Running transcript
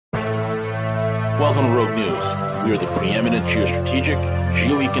Welcome to Rogue News. We are the preeminent geostrategic,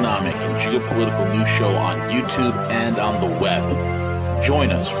 geoeconomic, and geopolitical news show on YouTube and on the web.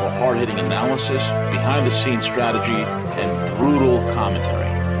 Join us for hard-hitting analysis, behind-the-scenes strategy, and brutal commentary.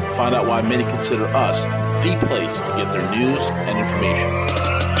 Find out why many consider us the place to get their news and information.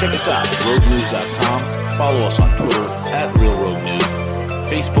 Check us out, roguenews.com. Follow us on Twitter at RealRogueNews,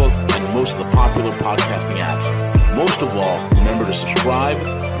 Facebook, and most of the popular podcasting apps. Most of all, remember to subscribe,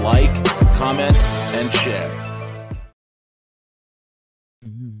 like, comment, and share.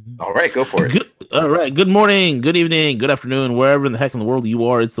 All right, go for it. All right. Good morning, good evening, good afternoon, wherever in the heck in the world you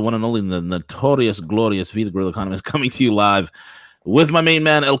are. It's the one and only, the notorious, glorious V, the Guerrilla Economist, coming to you live with my main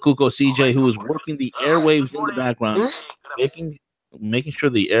man, El Cuco CJ, who is working the airwaves in the background, making sure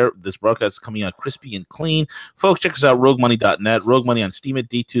this broadcast is coming out crispy and clean. Folks, check us out, roguemoney.net, Rogue Money on Steam,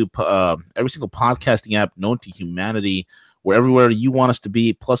 D2, every single podcasting app known to humanity. We're everywhere you want us to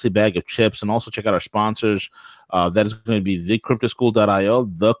be, plus a bag of chips. And also check out our sponsors. That is going to be thecryptoschool.io,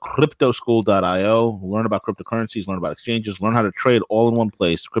 thecryptoschool.io. Learn about cryptocurrencies, learn about exchanges, learn how to trade all in one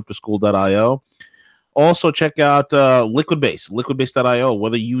place, cryptoschool.io. Also, check out liquidbase.io.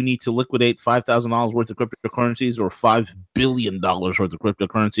 Whether you need to liquidate $5,000 worth of cryptocurrencies or $5 billion worth of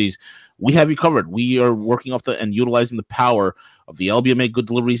cryptocurrencies, we have you covered. We are working off and utilizing the power of the LBMA Good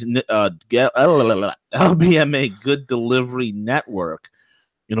Deliveries, LBMA Good Delivery Network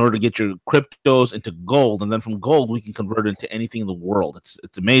in order to get your cryptos into gold, and then from gold we can convert it into anything in the world. It's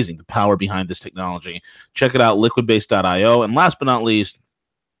amazing, the power behind this technology. Check it out, liquidbase.io. And last but not least,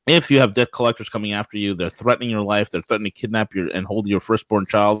 if you have debt collectors coming after you, they're threatening your life, they're threatening to kidnap and hold your firstborn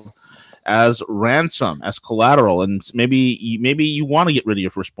child as ransom, as collateral, and maybe you want to get rid of your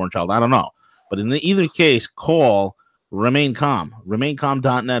firstborn child. I don't know. But in either case, call Remain Calm.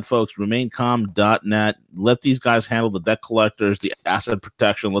 RemainCalm.net, folks. RemainCalm.net. Let these guys handle the debt collectors, the asset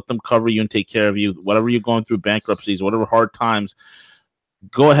protection. Let them cover you and take care of you. Whatever you're going through, bankruptcies, whatever hard times,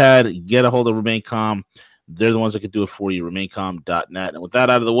 go ahead, get a hold of Remain Calm. They're the ones that can do it for you, RemainCalm.net. And with that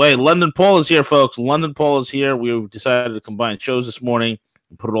out of the way, London Paul is here, folks. London Paul is here. We decided to combine shows this morning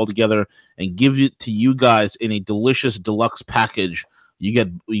and put it all together and give it to you guys in a delicious deluxe package. You get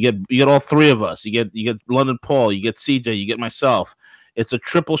all three of us. You get London Paul, you get CJ, you get myself. It's a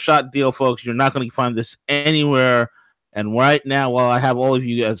triple shot deal, folks. You're not going to find this anywhere. And right now, while I have all of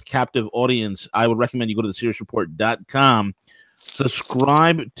you as captive audience, I would recommend you go to the SiriusReport.com.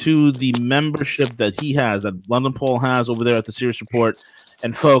 Subscribe to the membership that he has, that London Paul has over there at the Sirius Report.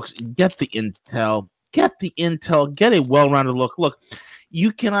 And folks, get the intel, get a well-rounded look. Look,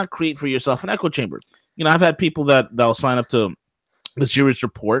 you cannot create for yourself an echo chamber. You know, I've had people that'll sign up to the Sirius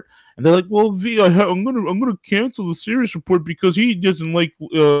Report, and they're like, "Well, V, I'm gonna cancel the Sirius Report because he doesn't like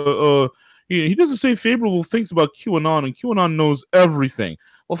he doesn't say favorable things about QAnon, and QAnon knows everything."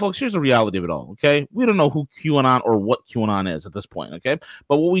 Well, folks, here's the reality of it all, okay? We don't know who QAnon or what QAnon is at this point, okay?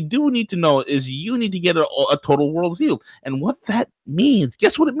 But what we do need to know is you need to get a total worldview. And what that means,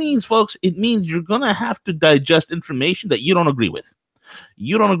 guess what it means, folks? It means you're going to have to digest information that you don't agree with.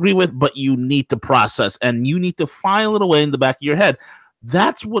 But you need to process, and you need to file it away in the back of your head.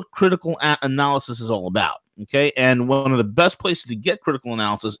 That's what critical analysis is all about, okay? And one of the best places to get critical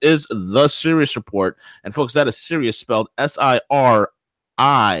analysis is the Sirius Report. And, folks, that is Sirius spelled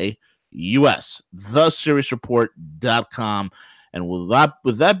SIRIUS, thesiriusreport.com. And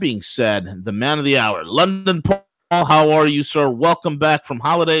with that being said, the man of the hour, London Paul, how are you, sir? Welcome back from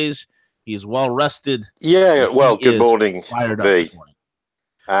holidays. He is well rested. Yeah, well, good morning, V.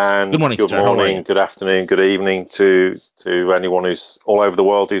 And good morning, good afternoon, good evening to anyone who's all over the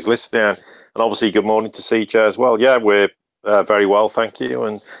world who's listening. And obviously, good morning to CJ as well. Yeah, we're very well, thank you.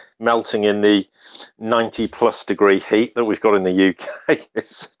 And melting in the 90+ degree heat that we've got in the UK.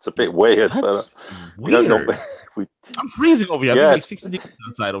 It's a bit weird. That's weird. I'm freezing over here. Yeah, like 60 degrees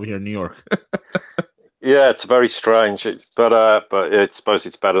outside over here in New York. Yeah, it's very strange. But I suppose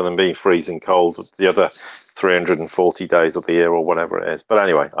it's better than being freezing cold the other 340 days of the year or whatever it is. But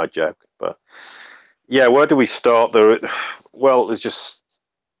anyway, I joke. But yeah, where do we start? There's just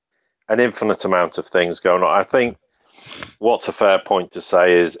an infinite amount of things going on. I think what's a fair point to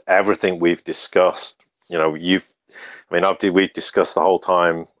say is everything we've discussed, we've discussed the whole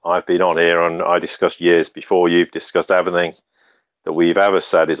time I've been on here, and I discussed years before you've discussed everything that we've ever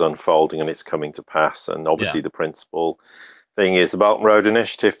said is unfolding and it's coming to pass. And obviously the principal thing is the Belt and Road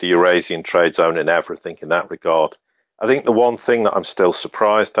Initiative, the Eurasian Trade Zone, and everything in that regard. I think the one thing that I'm still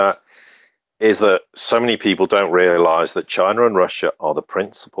surprised at is that so many people don't realize that China and Russia are the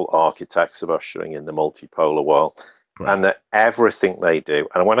principal architects of ushering in the multipolar world. Right. And that everything they do,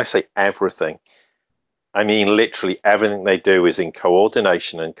 and when I say everything, I mean literally everything they do is in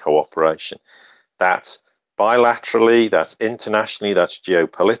coordination and cooperation. That's bilaterally, that's internationally, that's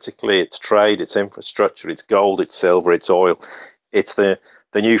geopolitically, it's trade, it's infrastructure, it's gold, it's silver, it's oil, it's the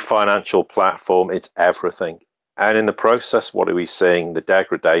new financial platform, it's everything. And in the process, what are we seeing? The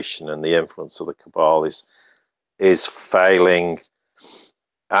degradation and the influence of the cabal is failing,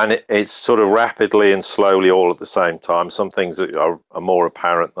 and it's sort of rapidly and slowly all at the same time. Some things are more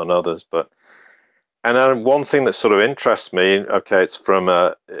apparent than others, and then one thing that sort of interests me, okay, it's from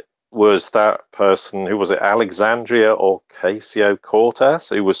was that person, who was it, Alexandria Ocasio-Cortez,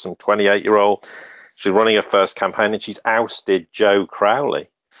 who was some 28-year-old. She's running her first campaign, and she's ousted Joe Crowley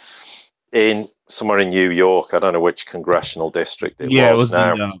in somewhere in New York. I don't know which congressional district it was. Yeah, it was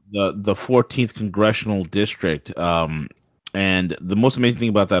now. the 14th congressional district. And the most amazing thing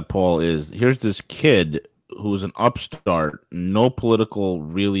about that, Paul, is here's this kid who's an upstart, no political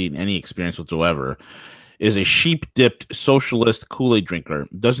really any experience whatsoever, is a sheep-dipped socialist Kool-Aid drinker,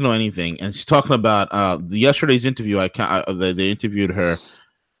 doesn't know anything, and she's talking about yesterday's interview. They interviewed her.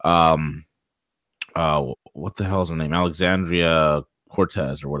 What the hell is her name? Alexandria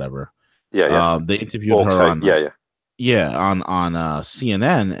Cortez or whatever. Yeah. They interviewed her on on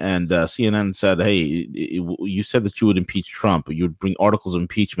CNN, and CNN said, "Hey, you said that you would impeach Trump. You would bring articles of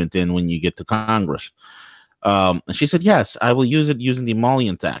impeachment in when you get to Congress." And she said, "Yes, I will use it using the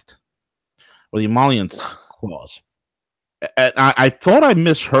Emollients Act or the Emollients Clause." And I thought I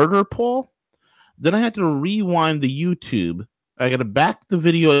misheard her, Paul. Then I had to rewind the YouTube. I got to back the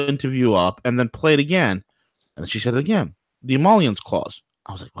video interview up and then play it again. And she said it again, the Emollients Clause.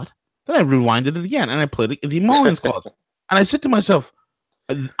 I was like, what? Then I rewinded it again and I played it, the Emollients Clause. And I said to myself,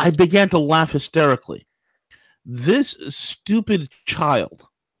 I began to laugh hysterically. This stupid child,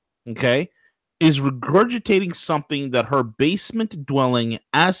 okay, is regurgitating something that her basement-dwelling,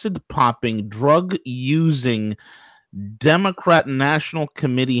 acid-popping, drug-using Democrat National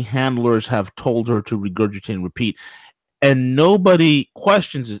Committee handlers have told her to regurgitate and repeat. And nobody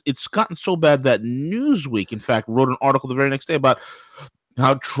questions it. It's gotten so bad that Newsweek, in fact, wrote an article the very next day about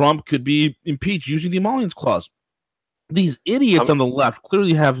how Trump could be impeached using the Emollients Clause. These idiots on the left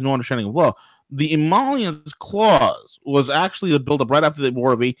clearly have no understanding of law. The Emollients Clause was actually a buildup right after the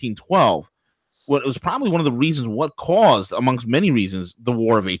War of 1812. Well, it was probably one of the reasons what caused, amongst many reasons, the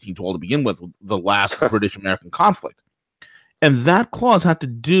War of 1812 to begin with, the last British-American conflict. And that clause had to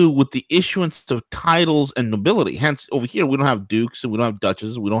do with the issuance of titles and nobility. Hence, over here, we don't have dukes and we don't have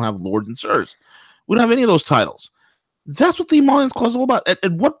duchesses. We don't have lords and sirs. We don't have any of those titles. That's what the Emollients Clause is all about.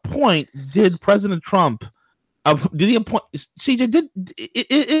 At what point did President Trump, did he appoint, CJ,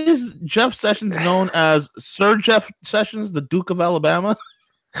 is Jeff Sessions known as Sir Jeff Sessions, the Duke of Alabama?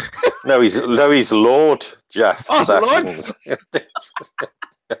 No, he's Lord Jeff Sessions.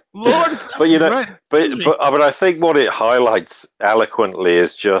 Lord, but you know, right. but I think what it highlights eloquently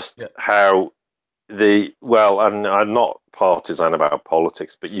is just how and I'm not partisan about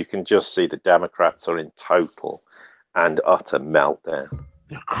politics, but you can just see the Democrats are in total and utter meltdown.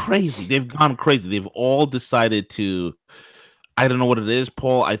 They're crazy. They've gone crazy. They've all decided to, I don't know what it is,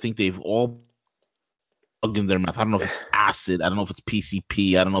 Paul. I think they've all in their mouth. I don't know if it's acid. I don't know if it's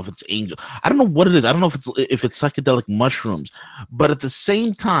PCP. I don't know if it's angel. I don't know what it is. I don't know if it's psychedelic mushrooms. But at the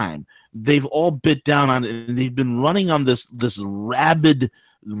same time, they've all bit down on it, and they've been running on this rabid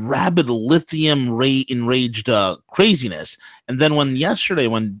lithium enraged craziness. And then when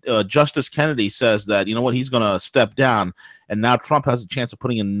Justice Kennedy says that, you know what, he's going to step down, and now Trump has a chance of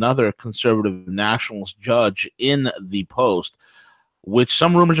putting another conservative nationalist judge in the post, which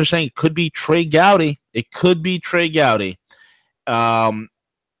some rumors are saying could be Trey Gowdy. It could be Trey Gowdy.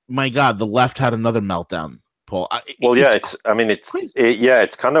 My God, the left had another meltdown, Paul. It's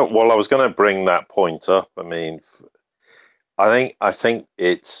kind of. Well, I was going to bring that point up. I mean, I think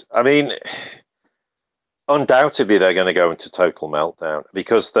it's. I mean, undoubtedly they're going to go into total meltdown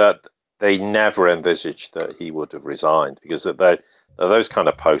because they never envisaged that he would have resigned, because they're those kind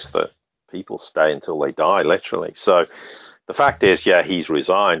of posts that people stay until they die, literally. So. The fact is, he's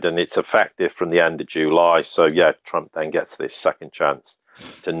resigned, and it's effective from the end of July. So, Trump then gets this second chance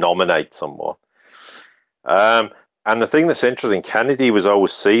to nominate someone. And the thing that's interesting, Kennedy was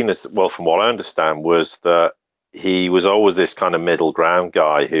always seen as, well, from what I understand, was that he was always this kind of middle ground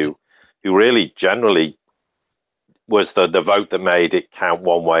guy who really generally was the vote that made it count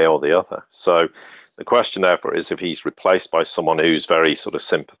one way or the other. So the question, therefore, is if he's replaced by someone who's very sort of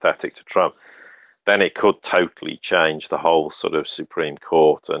sympathetic to Trump, then it could totally change the whole sort of Supreme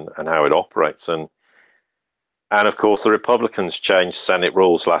Court and how it operates. And of course, the Republicans changed Senate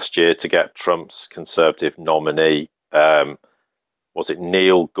rules last year to get Trump's conservative nominee was it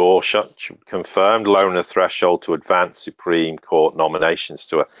Neil Gorsuch confirmed, lowering the threshold to advance Supreme Court nominations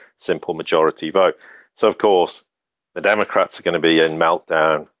to a simple majority vote. So, of course, the Democrats are going to be in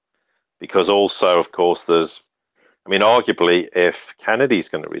meltdown because also, of course, arguably, if Kennedy's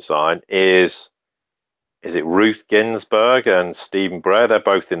going to resign, is it Ruth Ginsburg and Stephen Breyer? They're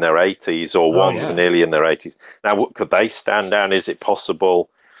both in their 80s, or one's nearly in their 80s. Now, could they stand down? Is it possible,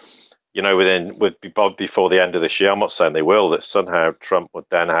 before the end of this year? I'm not saying they will, that somehow Trump would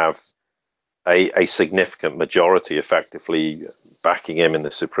then have a significant majority effectively backing him in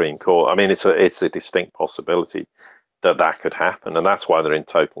the Supreme Court. I mean, it's a distinct possibility that could happen, and that's why they're in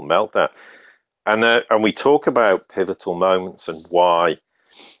total meltdown. And we talk about pivotal moments and why,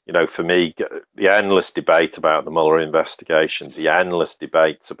 for me, the endless debate about the Mueller investigation, the endless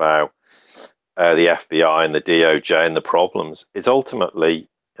debates about the FBI and the DOJ and the problems, is ultimately,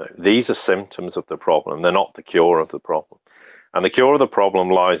 these are symptoms of the problem. They're not the cure of the problem. And the cure of the problem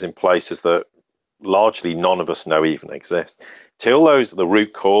lies in places that largely none of us know even exist. Till the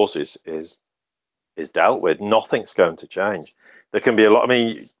root causes is dealt with, nothing's going to change. There can be a lot. I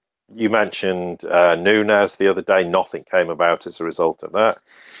mean, you mentioned Nunes the other day. Nothing came about as a result of that.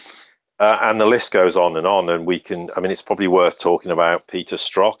 And the list goes on. And it's probably worth talking about Peter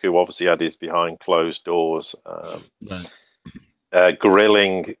Strzok, who obviously had his behind closed doors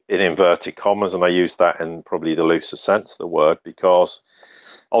grilling, in inverted commas. And I use that in probably the looser sense of the word, because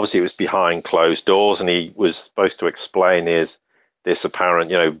obviously it was behind closed doors and he was supposed to explain this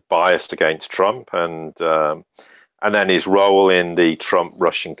apparent, bias against Trump and then his role in the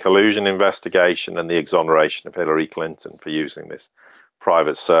Trump-Russian collusion investigation and the exoneration of Hillary Clinton for using this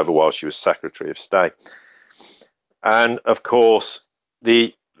private server while she was Secretary of State. And of course,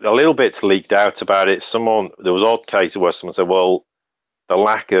 a little bit's leaked out about it. There was odd cases where someone said, well, the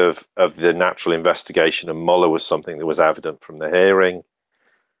lack of the natural investigation of Mueller was something that was evident from the hearing.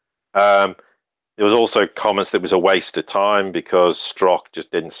 There was also comments that it was a waste of time because Strzok just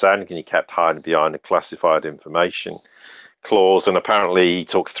didn't say anything. He kept hiding behind a classified information clause. And apparently he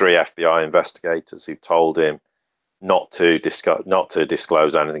took 3 FBI investigators who told him not to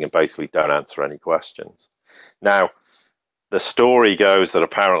disclose anything and basically don't answer any questions. Now, the story goes that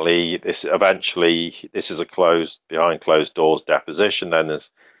apparently this is a behind closed doors deposition. Then there's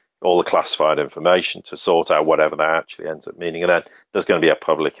all the classified information to sort out whatever that actually ends up meaning. And then there's going to be a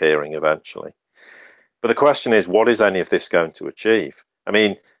public hearing eventually. But the question is, what is any of this going to achieve? I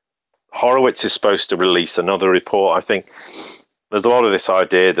mean, Horowitz is supposed to release another report. I think there's a lot of this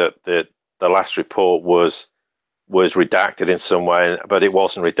idea that the last report was redacted in some way, but it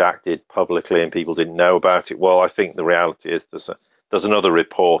wasn't redacted publicly and people didn't know about it. Well, I think the reality is there's another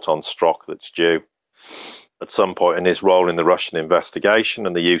report on Strzok that's due at some point, in his role in the Russian investigation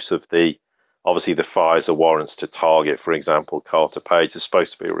and the use of obviously the FISA warrants to target, for example, Carter Page. There's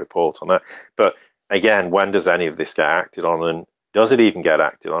supposed to be a report on that. But again, when does any of this get acted on, and does it even get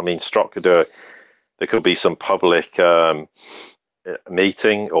acted on? I mean, Strzok could do it. There could be some public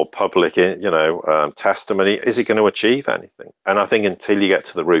meeting or public, testimony. Is it going to achieve anything? And I think until you get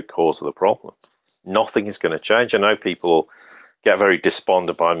to the root cause of the problem, nothing is going to change. I know people get very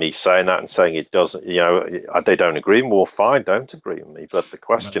despondent by me saying that and saying it doesn't, they don't agree. Well, fine, don't agree with me. But the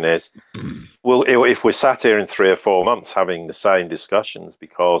question is, well, if we're sat here in 3 or 4 months having the same discussions,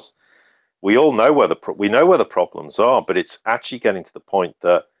 because we all know where the problems are, but it's actually getting to the point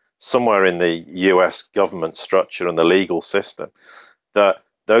that somewhere in the US government structure and the legal system, that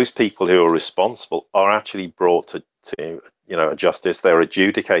those people who are responsible are actually brought to justice. They're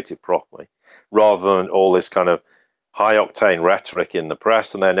adjudicated properly, rather than all this kind of high octane rhetoric in the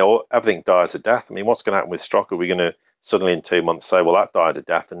press, and then everything dies a death. I mean, what's going to happen with Strzok? Are we going to suddenly in 2 months say, well, that died a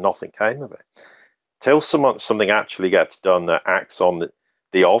death and nothing came of it? Till something actually gets done that acts on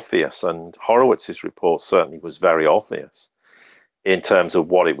the obvious, and Horowitz's report certainly was very obvious in terms of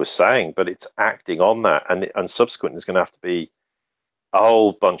what it was saying, but it's acting on that, and subsequently there's going to have to be a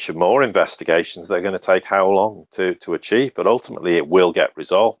whole bunch of more investigations that are going to take how long to achieve, but ultimately it will get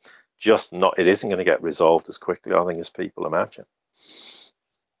resolved. It isn't going to get resolved as quickly, I think, as people imagine.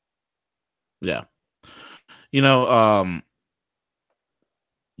 Yeah. You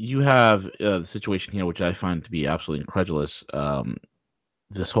have the situation here, which I find to be absolutely incredulous.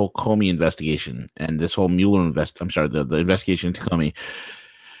 This whole Comey investigation and this whole Mueller the investigation into Comey.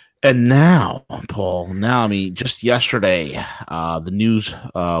 And now, Paul, just yesterday, the news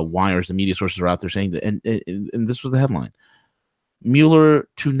wires, the media sources are out there saying that, and this was the headline, Mueller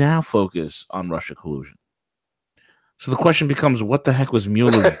to now focus on Russia collusion. So the question becomes, what the heck was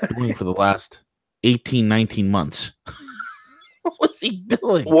Mueller doing for the last 18, 19 months? What was he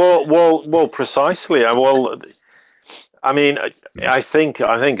doing? Well, precisely. I mean, I think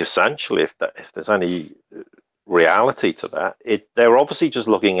essentially, if there's any reality to that, they're obviously just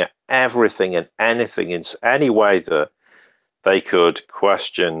looking at everything and anything in any way that they could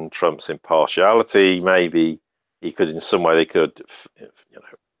question Trump's impartiality. Maybe he could, in some way, they could,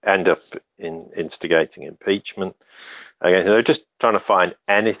 end up in instigating impeachment. Again, they're just trying to find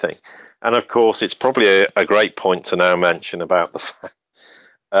anything. And of course, it's probably a great point to now mention about the fact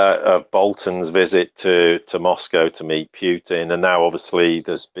of Bolton's visit to Moscow to meet Putin. And now, obviously,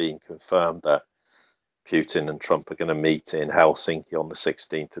 there's been confirmed that Putin and Trump are going to meet in Helsinki on the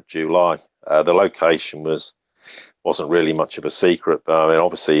 16th of July. The location wasn't really much of a secret, but I mean,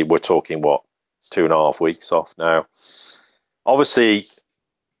 obviously, we're talking 2.5 weeks off now. Obviously,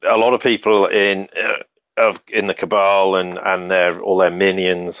 a lot of people in the cabal and all their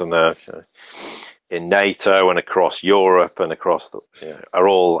minions and in NATO and across Europe and across are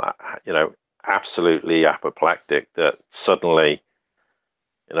all absolutely apoplectic that suddenly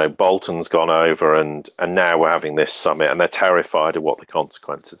Bolton's gone over and now we're having this summit and they're terrified of what the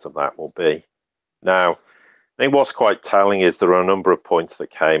consequences of that will be. Now, I think what's quite telling is there are a number of points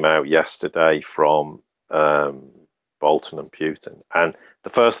that came out yesterday from Bolton and Putin. And the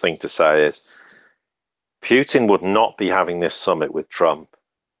first thing to say is Putin would not be having this summit with Trump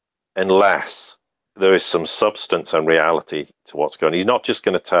unless there is some substance and reality to what's going on. He's not just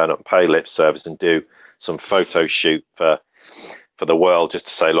going to turn up and pay lip service and do some photo shoot for the world just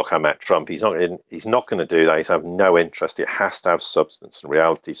to say, look, I met Trump. He's not going to do that. He's have no interest. It has to have substance and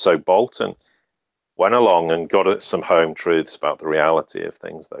reality. So Bolton went along and got at some home truths about the reality of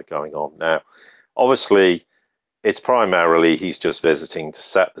things that are going on now. Obviously, it's primarily he's just visiting to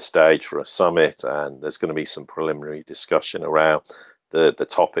set the stage for a summit, and there's going to be some preliminary discussion around the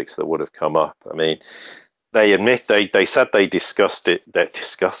topics that would have come up. I mean, they admit they said they discussed it. They're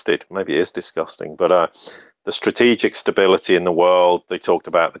disgusted. Maybe it is disgusting, but the strategic stability in the world. They talked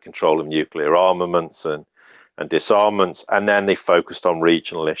about the control of nuclear armaments and disarmaments, and then they focused on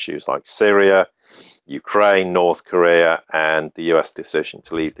regional issues like Syria, Ukraine, North Korea, and the US decision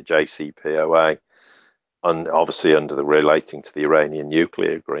to leave the JCPOA, and obviously relating to the Iranian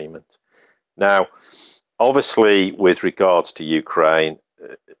nuclear agreement. Now, obviously, with regards to Ukraine,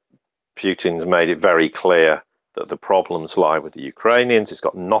 Putin's made it very clear that the problems lie with the Ukrainians. It's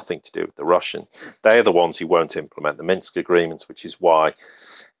got nothing to do with the Russians. They are the ones who won't implement the Minsk agreements, which is why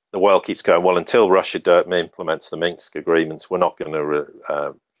the world keeps going, well, until Russia implements the Minsk agreements, we're not going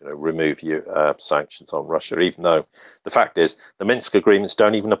to remove sanctions on Russia, even though the fact is the Minsk agreements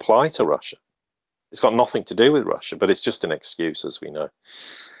don't even apply to Russia. It's got nothing to do with Russia, but it's just an excuse, as we know.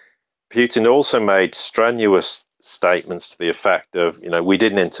 Putin also made strenuous statements to the effect of, we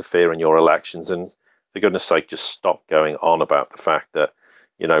didn't interfere in your elections, and for goodness sake, just stop going on about the fact that,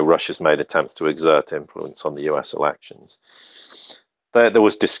 Russia's made attempts to exert influence on the US elections. There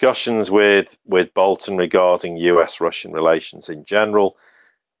was discussions with Bolton regarding US-Russian relations in general.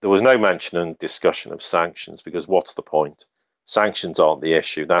 There was no mention and discussion of sanctions, because what's the point? Sanctions aren't the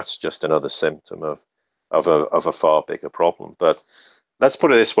issue. That's just another symptom of a far bigger problem. But let's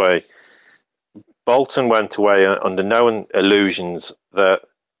put it this way. Bolton went away under no illusions that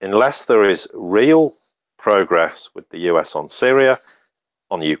unless there is real progress with the US on Syria,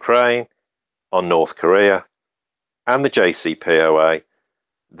 on Ukraine, on North Korea, and the JCPOA,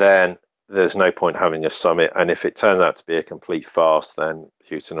 then there's no point having a summit. And if it turns out to be a complete farce, then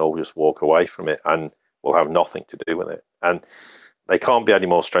Putin will just walk away from it and will have nothing to do with it. And they can't be any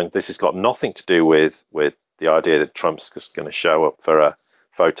more strange. This has got nothing to do with the idea that Trump's just going to show up for a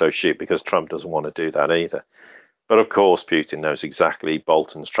photo shoot, because Trump doesn't want to do that either. But of course, Putin knows exactly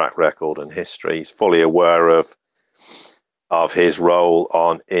Bolton's track record and history. He's fully aware of his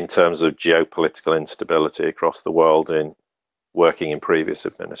role in terms of geopolitical instability across the world in working in previous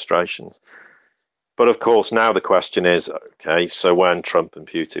administrations. But of course, now the question is, okay, so when Trump and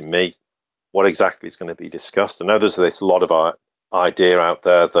Putin meet, what exactly is going to be discussed? I know there's this lot of idea out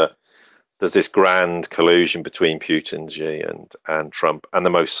there that there's this grand collusion between Putin, Xi, and Trump, and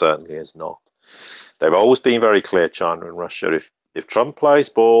there most certainly is not. They've always been very clear, China and Russia. If Trump plays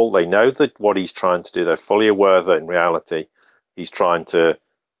ball, they know that what he's trying to do. They're fully aware that in reality, he's trying to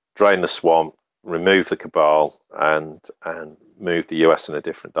drain the swamp, remove the cabal, and move the US in a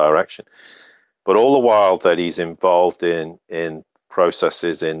different direction. But all the while that he's involved in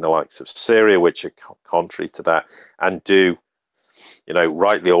processes in the likes of Syria, which are contrary to that, and do,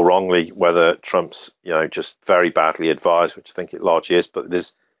 rightly or wrongly, whether Trump's, just very badly advised, which I think it largely is, but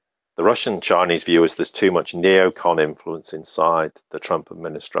there's the Russian-Chinese view is there's too much neocon influence inside the Trump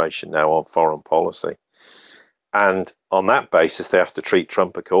administration now on foreign policy. And on that basis, they have to treat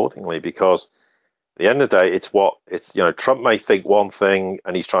Trump accordingly, because the end of the day, Trump may think one thing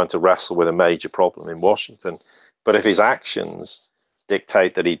and he's trying to wrestle with a major problem in Washington, but if his actions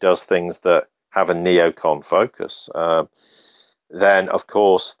dictate that he does things that have a neocon focus, then of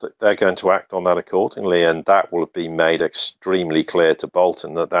course they're going to act on that accordingly, and that will be made extremely clear to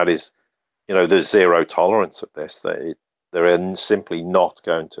Bolton that is, there's zero tolerance of this. They're simply not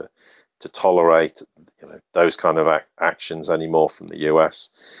going to tolerate those kind of actions anymore from the US.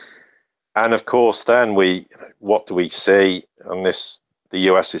 And of course, then what do we see? And the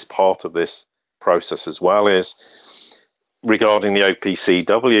US is part of this process as well, is regarding the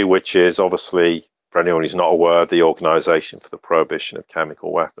OPCW, which is obviously, for anyone who's not aware, the Organization for the Prohibition of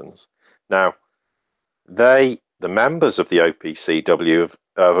Chemical Weapons. Now, the members of the OPCW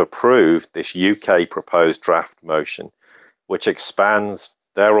have approved this UK proposed draft motion, which expands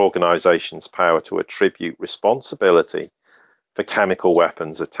their organization's power to attribute responsibility for chemical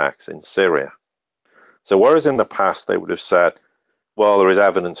weapons attacks in Syria. So whereas in the past they would have said, well, there is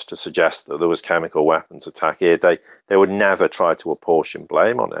evidence to suggest that there was chemical weapons attack here, they would never try to apportion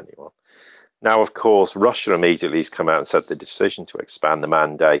blame on anyone. Now, of course, Russia immediately has come out and said the decision to expand the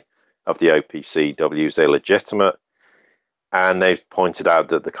mandate of the OPCW is illegitimate. And they've pointed out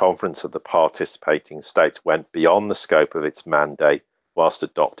that the Conference of the Participating States went beyond the scope of its mandate whilst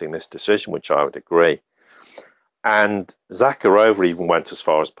adopting this decision, which I would agree. And Zakharova even went as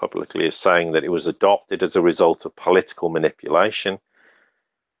far as publicly as saying that it was adopted as a result of political manipulation,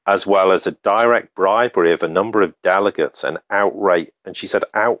 as well as a direct bribery of a number of delegates and outright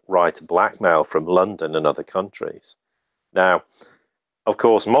blackmail from London and other countries. Now, of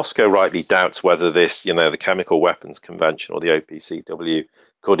course, Moscow rightly doubts whether this, the Chemical Weapons Convention or the OPCW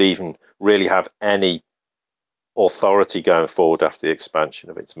could even really have any authority going forward after the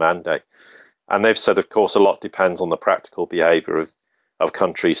expansion of its mandate. And they've said, of course, a lot depends on the practical behavior of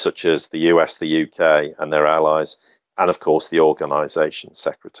countries such as the US, the UK, and their allies, and of course the organization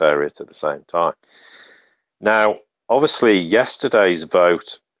secretariat at the same time. Now, obviously, yesterday's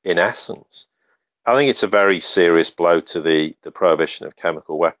vote, in essence, I think it's a very serious blow to the Prohibition of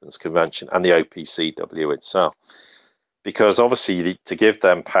Chemical Weapons Convention and the OPCW itself, because obviously to give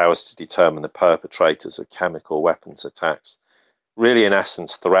them powers to determine the perpetrators of chemical weapons attacks really, in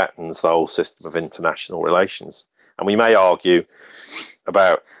essence, threatens the whole system of international relations. And we may argue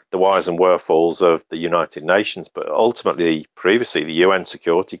about the whys and wherefores of the United Nations, but ultimately, previously, the UN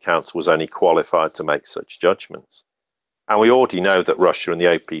Security Council was only qualified to make such judgments. And we already know that Russia and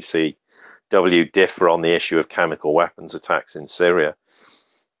the OPCW differ on the issue of chemical weapons attacks in Syria,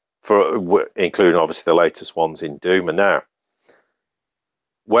 including obviously the latest ones in Douma. Now,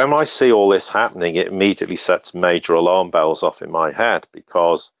 when I see all this happening, it immediately sets major alarm bells off in my head,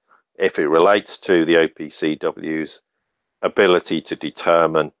 because if it relates to the OPCW's ability to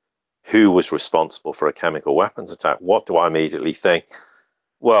determine who was responsible for a chemical weapons attack, what do I immediately think?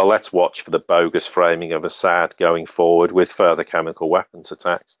 Well, let's watch for the bogus framing of Assad going forward with further chemical weapons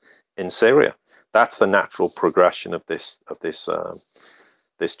attacks in Syria. That's the natural progression of this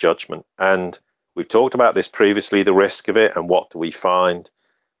judgment. And we've talked about this previously, the risk of it, and what do we find?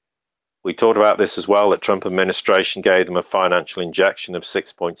 We talked about this as well, that Trump administration gave them a financial injection of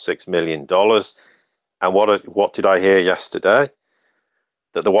 $6.6 million. And what did I hear yesterday?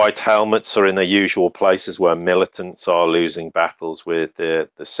 That the white helmets are in their usual places where militants are losing battles with the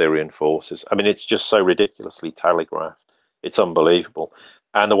Syrian forces. I mean, it's just so ridiculously telegraphed. It's unbelievable.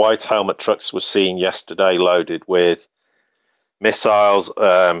 And the white helmet trucks were seen yesterday loaded with missiles,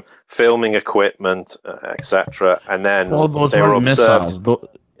 filming equipment, etc. And then they were observed. Missiles.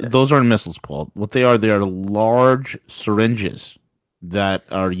 Those aren't missiles, Paul. What they are large syringes that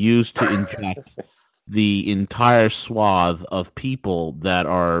are used to inject the entire swath of people that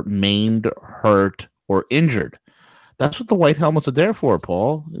are maimed, hurt, or injured. That's what the white helmets are there for,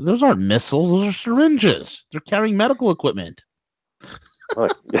 Paul. Those aren't missiles. Those are syringes. They're carrying medical equipment.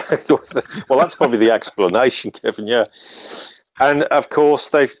 Right. Well, that's probably the explanation, Kevin. Yeah. And of course,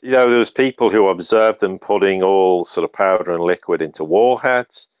 there was people who observed them putting all sort of powder and liquid into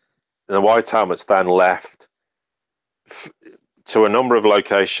warheads. And the white helmets then left to a number of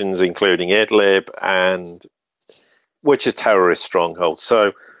locations, including Idlib, and which is terrorist strongholds.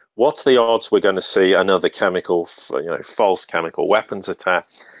 So, what's the odds we're going to see another false chemical weapons attack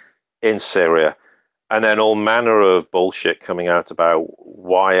in Syria, and then all manner of bullshit coming out about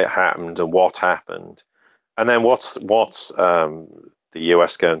why it happened and what happened, and then what's the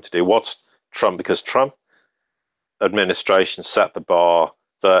US going to do? What's Trump? Because Trump administration set the bar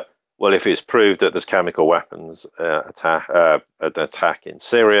that, well, if it's proved that there's chemical weapons attack in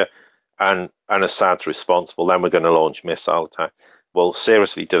Syria, and Assad's responsible, then we're going to launch missile attack. Well,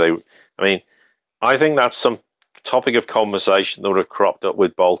 seriously, do they? I mean, I think that's some topic of conversation that would have cropped up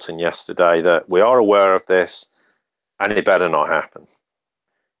with Bolton yesterday, that we are aware of this and it better not happen.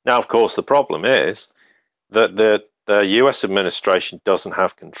 Now, of course, the problem is that the US administration doesn't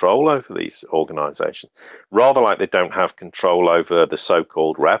have control over these organizations, rather like they don't have control over the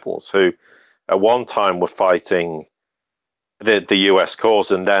so-called rebels who at one time were fighting the US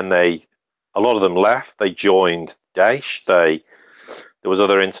cause, and then a lot of them left. They joined Daesh. There was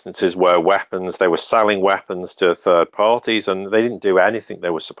other instances where they were selling weapons to third parties, and they didn't do anything they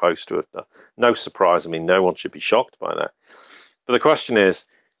were supposed to have done. No surprise. I mean, no one should be shocked by that. But the question is,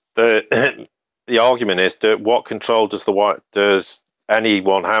 the argument is, what control does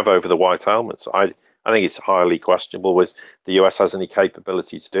anyone have over the white helmets? I think it's highly questionable whether the US has any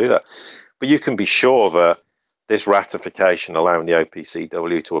capability to do that. But you can be sure that this ratification allowing the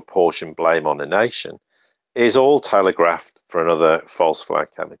OPCW to apportion blame on a nation is all telegraphed for another false flag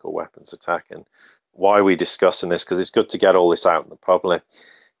chemical weapons attack. And why are we discussing this? Because it's good to get all this out in the public.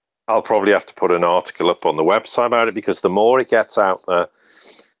 I'll probably have to put an article up on the website about it, because the more it gets out there,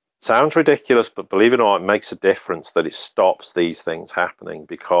 sounds ridiculous, but believe it or not, it makes a difference that it stops these things happening.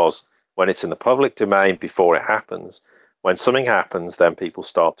 Because when it's in the public domain before it happens, when something happens, then people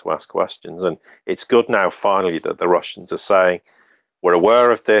start to ask questions. And it's good now, finally, that the Russians are saying, we're aware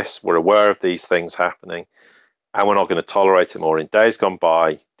of this, we're aware of these things happening, and we're not going to tolerate it more. In days gone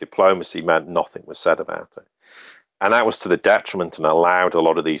by, diplomacy meant nothing was said about it. And that was to the detriment and allowed a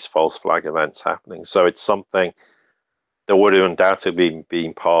lot of these false flag events happening. So it's something that would have undoubtedly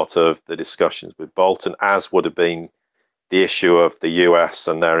been part of the discussions with Bolton, as would have been the issue of the US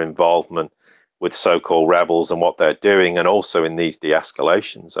and their involvement with so-called rebels and what they're doing, and also in these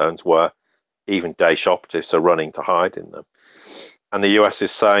de-escalation zones where even Daesh operatives are running to hide in them. And the US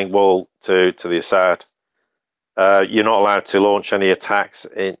is saying, well, to the Assad, you're not allowed to launch any attacks,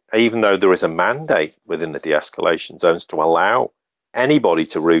 even though there is a mandate within the de-escalation zones to allow anybody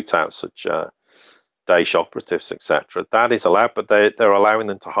to root out such Daesh operatives, etc. That is allowed, but they're allowing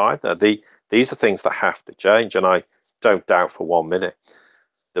them to hide there. These are things that have to change, and I don't doubt for 1 minute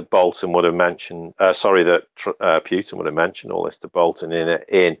that Bolton would have mentioned, that Putin would have mentioned all this to Bolton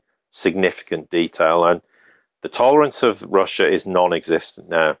in significant detail. And the tolerance of Russia is non-existent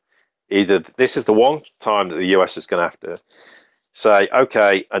now. Either this is the one time that the US is going to have to say,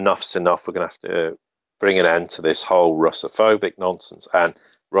 okay, enough's enough. We're going to have to bring an end to this whole Russophobic nonsense, and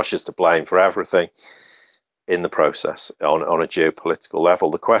Russia's to blame for everything in the process on a geopolitical level.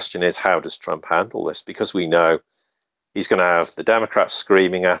 The question is, how does Trump handle this? Because we know he's going to have the Democrats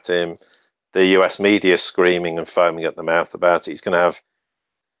screaming at him, the US media screaming and foaming at the mouth about it. He's going to have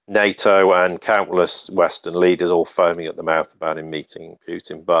NATO and countless Western leaders all foaming at the mouth about him meeting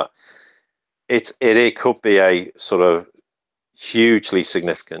Putin. But it could be a sort of hugely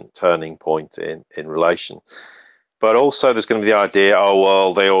significant turning point in relation. But also there's going to be the idea, oh,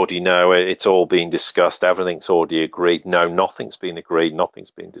 well, they already know it. It's all being discussed. Everything's already agreed. No, nothing's been agreed.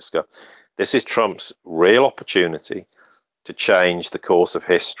 Nothing's been discussed. This is Trump's real opportunity to change the course of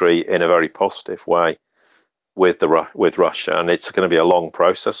history in a very positive way with Russia. And it's going to be a long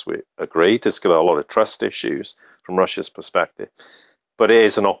process, we agreed. There's got a lot of trust issues from Russia's perspective. But it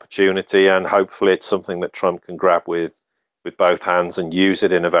is an opportunity, and hopefully it's something that Trump can grab with both hands and use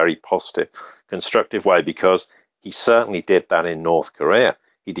it in a very positive, constructive way, because he certainly did that in North Korea.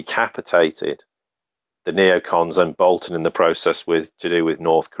 He decapitated the neocons and Bolton in the process to do with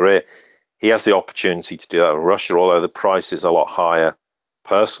North Korea. He has the opportunity to do that with Russia, although the price is a lot higher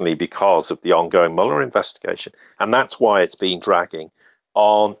personally because of the ongoing Mueller investigation. And that's why it's been dragging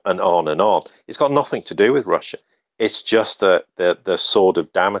on and on and on. It's got nothing to do with Russia. It's just the sword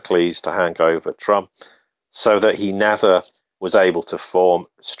of Damocles to hang over Trump, so that he never was able to form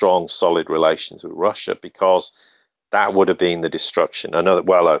strong, solid relations with Russia, because that would have been the destruction.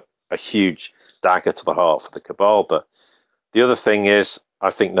 A huge dagger to the heart for the cabal. But the other thing is, I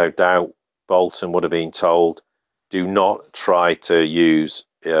think no doubt Bolton would have been told, do not try to use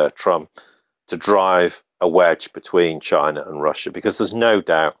Trump to drive a wedge between China and Russia, because there's no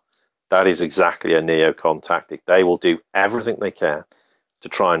doubt that is exactly a neocon tactic. They will do everything they can to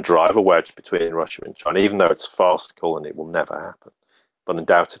try and drive a wedge between Russia and China, even though it's farcical and it will never happen. But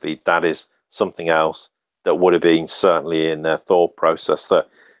undoubtedly, that is something else that would have been certainly in their thought process, that,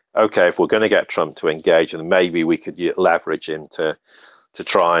 okay, if we're going to get Trump to engage, then maybe we could leverage him to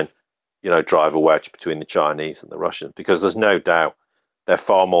try and, drive a wedge between the Chinese and the Russians, because there's no doubt they're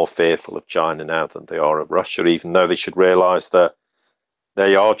far more fearful of China now than they are of Russia, even though they should realize that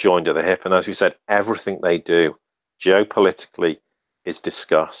they are joined at the hip. And as we said, everything they do geopolitically is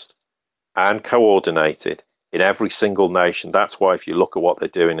discussed and coordinated in every single nation. That's why if you look at what they're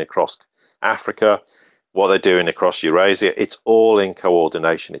doing across Africa, what they're doing across Eurasia. It's all in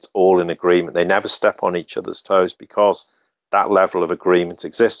coordination. It's all in agreement. They never step on each other's toes because that level of agreement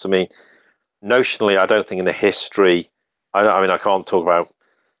exists. I mean, notionally, I don't think in the history, I mean, I can't talk about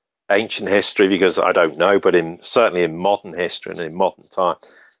ancient history because I don't know, but certainly in modern history and in modern time,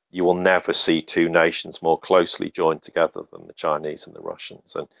 you will never see two nations more closely joined together than the Chinese and the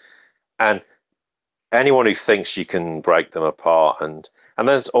Russians. And anyone who thinks you can break them apart, and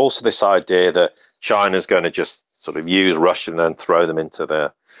there's also this idea that China's going to just sort of use Russia and then throw them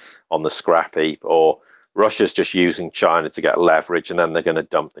on the scrap heap, or Russia's just using China to get leverage and then they're going to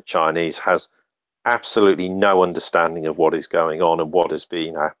dump the Chinese, has absolutely no understanding of what is going on and what has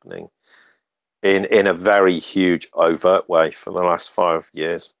been happening in a very huge overt way for the last 5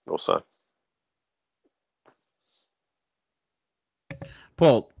 years or so.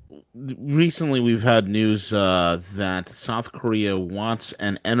 Paul, recently we've had news that South Korea wants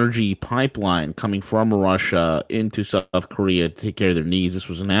an energy pipeline coming from Russia into South Korea to take care of their needs. This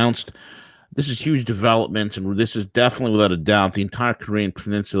was announced. This is huge development, and this is definitely, without a doubt, the entire Korean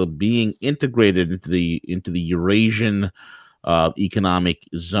Peninsula being integrated into the Eurasian economic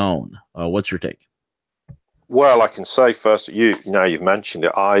zone. What's your take? Well, I can say first, now you've mentioned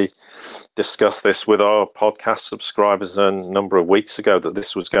it, I discussed this with our podcast subscribers a number of weeks ago that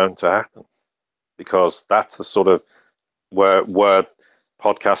this was going to happen, because that's the sort of where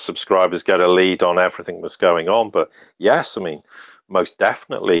podcast subscribers get a lead on everything that's going on. But yes, I mean, most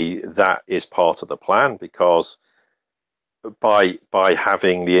definitely that is part of the plan, because by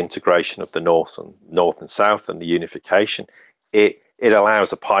having the integration of the north and south and the unification, it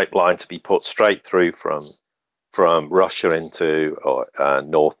allows a pipeline to be put straight through from Russia into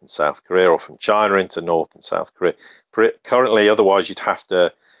North and South Korea, or from China into North and South Korea. Currently, otherwise you'd have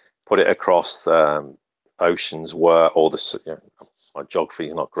to put it across oceans my geography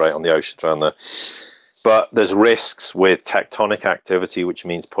is not great on the oceans around there. But there's risks with tectonic activity, which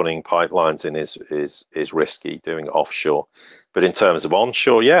means putting pipelines in is risky, doing it offshore. But in terms of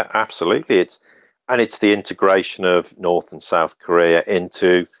onshore, yeah, absolutely. It's the integration of North and South Korea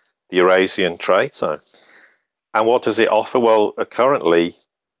into the Eurasian trade zone. And what does it offer? Well, currently,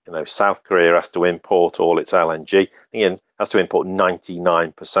 South Korea has to import all its LNG. It has to import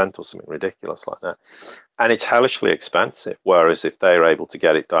 99% or something ridiculous like that. And it's hellishly expensive. Whereas if they're able to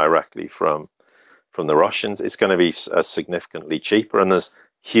get it directly from the Russians, it's going to be significantly cheaper. And there's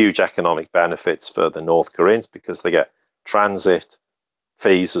huge economic benefits for the North Koreans because they get transit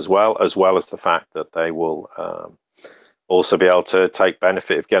fees as well as the fact that they will also be able to take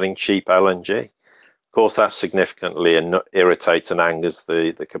benefit of getting cheap LNG. Of course, that significantly irritates and angers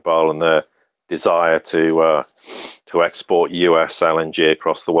the cabal and their desire to export US LNG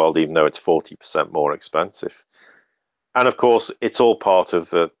across the world, even though it's 40% more expensive. And of course, it's all part of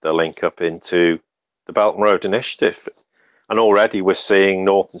the link up into the Belt and Road Initiative. And already we're seeing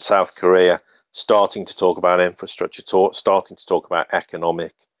North and South Korea starting to talk about infrastructure, starting to talk about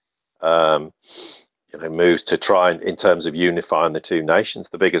economic moves to try in terms of unifying the two nations.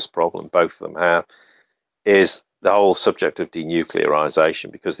 The biggest problem both of them have is the whole subject of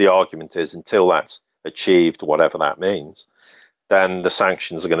denuclearization, because the argument is until that's achieved, whatever that means, then the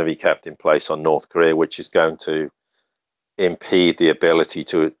sanctions are going to be kept in place on North Korea, which is going to impede the ability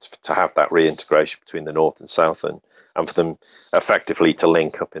to have that reintegration between the North and South, and for them effectively to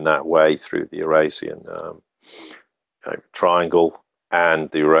link up in that way through the Eurasian triangle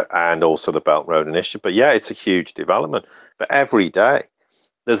and also the Belt and Road Initiative. But yeah, it's a huge development. But every day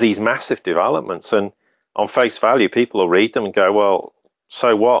there's these massive developments, and on face value, people will read them and go, well,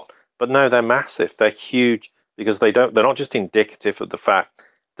 so what? But no, they're massive. They're huge because they're not just indicative of the fact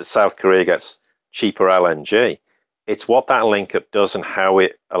that South Korea gets cheaper LNG. It's what that link up does and how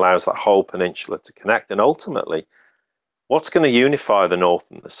it allows that whole peninsula to connect. And ultimately, what's going to unify the North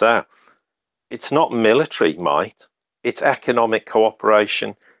and the South? It's not military might. It's economic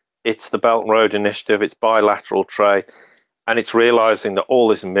cooperation. It's the Belt and Road Initiative. It's bilateral trade. And it's realizing that all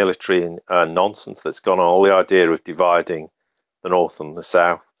this military nonsense that's gone on, all the idea of dividing the North and the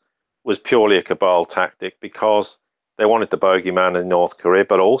South, was purely a cabal tactic because they wanted the bogeyman in North Korea,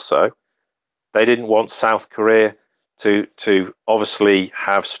 but also they didn't want South Korea to obviously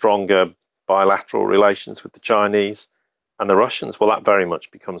have stronger bilateral relations with the Chinese and the Russians. Well, that very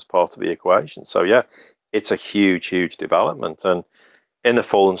much becomes part of the equation. So yeah, it's a huge, huge development. And in the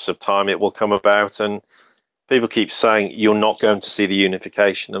fullness of time, it will come about. And people keep saying you're not going to see the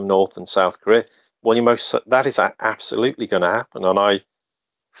unification of North and South Korea. Well, that is absolutely going to happen. And I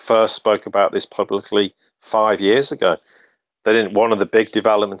first spoke about this publicly 5 years ago. One of the big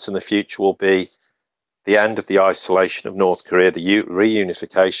developments in the future will be the end of the isolation of North Korea, the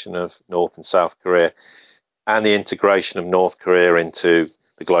reunification of North and South Korea, and the integration of North Korea into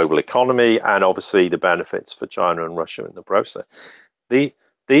the global economy, and obviously the benefits for China and Russia in the process.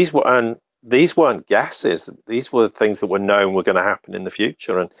 These weren't guesses. These were things that were known were going to happen in the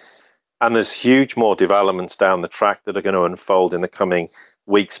future, and there's huge more developments down the track that are going to unfold in the coming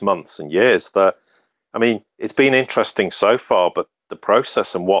weeks, months, and years. That, I mean, it's been interesting so far, but the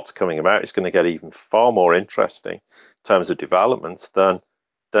process and what's coming about is going to get even far more interesting in terms of developments than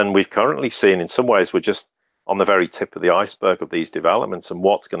we've currently seen. In some ways, we're just on the very tip of the iceberg of these developments, and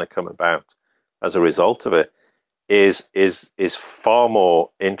what's going to come about as a result of it is far more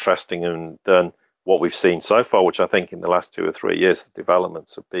interesting than what we've seen so far, which I think in the last 2 or 3 years, the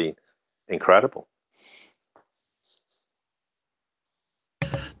developments have been incredible.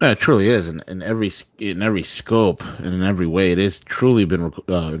 No, it truly is, in every scope and in every way, it has truly been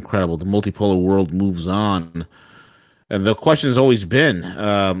incredible. The multipolar world moves on, and the question has always been,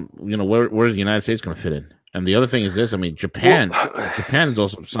 where is the United States going to fit in? And the other thing is this: I mean, Japan is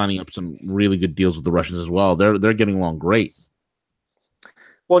also signing up some really good deals with the Russians as well. They're getting along great.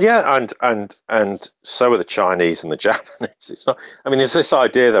 Well, yeah, and so are the Chinese and the Japanese. It's not. I mean, it's this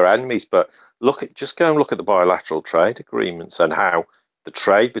idea they're enemies, but just go and look at the bilateral trade agreements and how the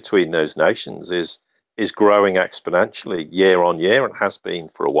trade between those nations is growing exponentially year on year, and has been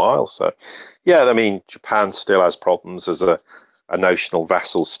for a while. So, yeah, I mean, Japan still has problems as a notional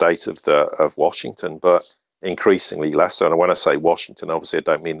vassal state of Washington, but increasingly less so. And when I say Washington, obviously I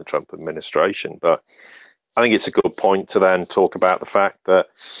don't mean the Trump administration, but I think it's a good point to then talk about the fact that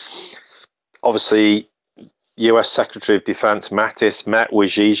obviously US Secretary of Defense Mattis met with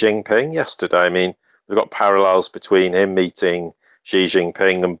Xi Jinping yesterday. I mean, we've got parallels between him meeting Xi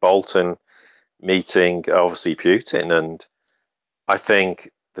Jinping and Bolton meeting obviously Putin. And I think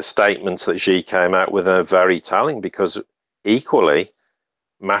the statements that Xi came out with are very telling, because equally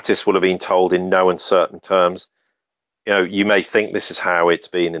Mattis would have been told in no uncertain terms, you may think this is how it's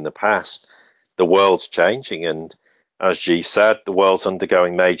been in the past. The world's changing, and as Xi said, the world's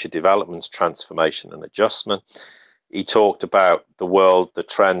undergoing major developments, transformation and adjustment. He talked about the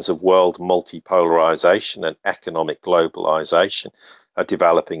trends of world multipolarization and economic globalization are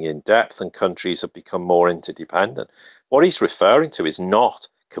developing in depth, and countries have become more interdependent. What he's referring to is not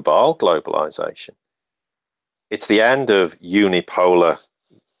cabal globalization. It's the end of unipolar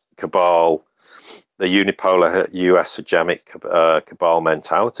cabal, the unipolar US hegemonic cabal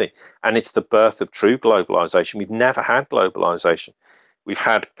mentality, and it's the birth of true globalization. We've never had globalization. We've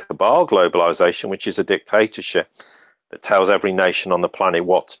had cabal globalization, which is a dictatorship that tells every nation on the planet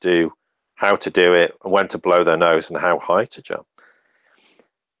what to do, how to do it, when to blow their nose, and how high to jump.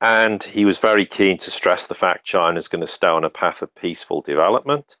 And he was very keen to stress the fact China is going to stay on a path of peaceful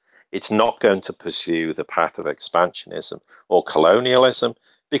development. It's not going to pursue the path of expansionism or colonialism,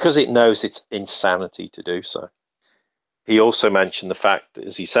 because it knows it's insanity to do so. He also mentioned the fact that,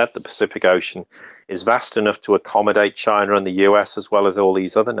 as he said, the Pacific Ocean is vast enough to accommodate China and the US as well as all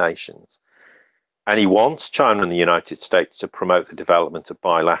these other nations. And he wants China and the United States to promote the development of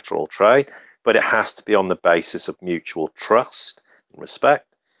bilateral trade, but it has to be on the basis of mutual trust and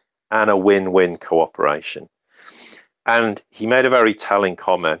respect and a win-win cooperation. And he made a very telling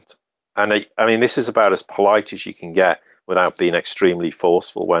comment. And I mean, this is about as polite as you can get without being extremely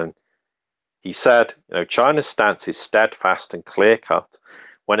forceful, when he said, China's stance is steadfast and clear-cut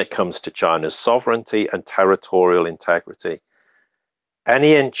when it comes to China's sovereignty and territorial integrity.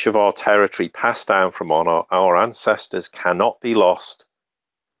 Any inch of our territory passed down from our ancestors cannot be lost,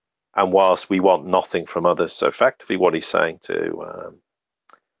 and whilst we want nothing from others. So effectively what he's saying to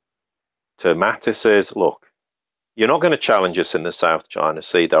Mattis is, look, you're not going to challenge us in the South China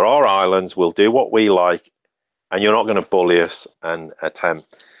Sea. There are islands, we'll do what we like, and you're not going to bully us and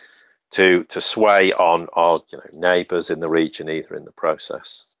attempt to sway on our neighbours in the region either in the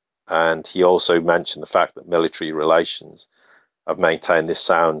process. And he also mentioned the fact that military relations have maintained this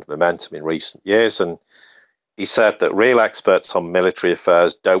sound momentum in recent years. And he said that real experts on military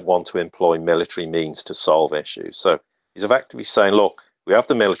affairs don't want to employ military means to solve issues. So he's effectively saying, look, we have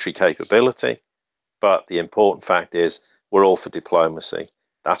the military capability, but the important fact is we're all for diplomacy.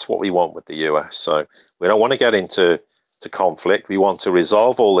 That's what we want with the US. So we don't want to get into conflict. We want to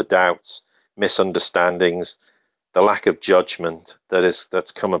resolve all the doubts, misunderstandings, the lack of judgment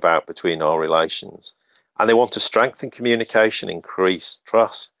that's come about between our relations. And they want to strengthen communication, increase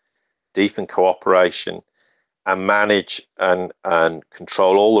trust, deepen cooperation, and manage and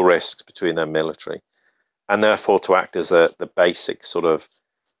control all the risks between their military. And therefore to act as the basic sort of,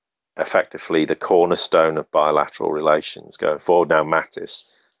 effectively the cornerstone of bilateral relations going forward. Now, Mattis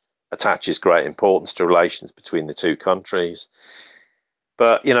attaches great importance to relations between the two countries.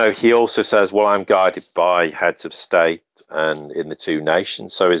 But, he also says, well, I'm guided by heads of state and in the two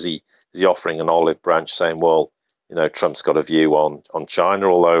nations. So is he offering an olive branch saying, well, Trump's got a view on China,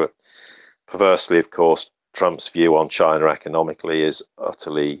 although perversely, of course, Trump's view on China economically is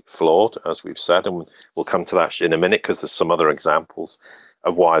utterly flawed, as we've said, and we'll come to that in a minute because there's some other examples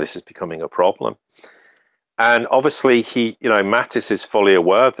of why this is becoming a problem. And obviously, Mattis is fully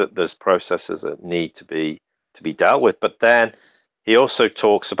aware that there's processes that need to be dealt with, but then he also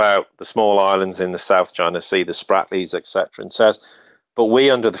talks about the small islands in the South China Sea, the Spratlys, etc., and says, but we,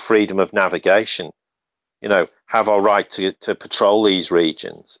 under the freedom of navigation, have our right to patrol these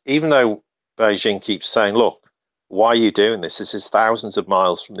regions, even though Beijing keeps saying, look, why are you doing this? This is thousands of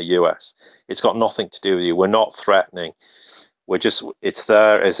miles from the US. It's got nothing to do with you. We're not threatening. It's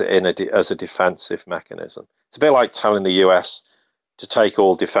there as a defensive mechanism. It's a bit like telling the US to take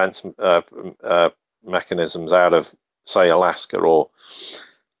all defense mechanisms out of, say, Alaska or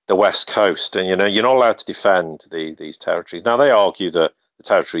the West Coast. And, you're not allowed to defend these territories. Now, they argue that the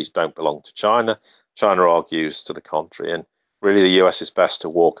territories don't belong to China. China argues to the contrary. And really, the US is best to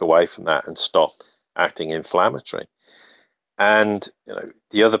walk away from that and stop acting inflammatory. And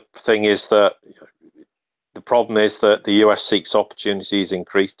the other thing is that the problem is that the US seeks opportunities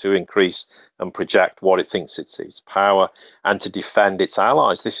to increase and project what it thinks it's its power and to defend its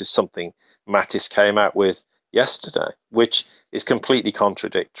allies. This is something Mattis came out with yesterday, which is completely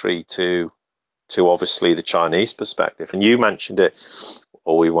contradictory to obviously the Chinese perspective. And you mentioned it,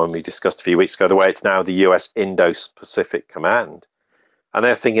 when we discussed a few weeks ago, the way it's now the US Indo-Pacific Command. And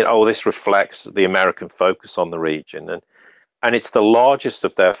they're thinking, this reflects the American focus on the region. And it's the largest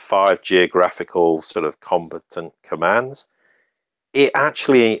of their 5 geographical sort of combatant commands. It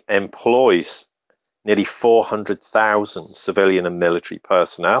actually employs nearly 400,000 civilian and military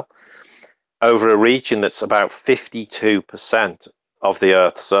personnel over a region that's about 52% of the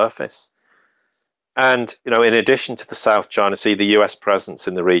Earth's surface. And, in addition to the South China Sea, the US presence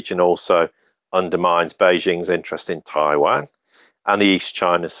in the region also undermines Beijing's interest in Taiwan and the East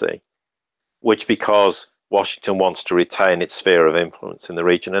China Sea, which because Washington wants to retain its sphere of influence in the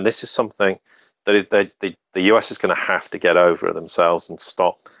region. And this is something that the US is going to have to get over themselves and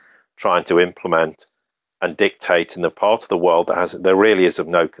stop trying to implement and dictate in the part of the world that really is of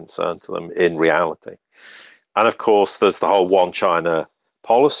no concern to them in reality. And of course, there's the whole one China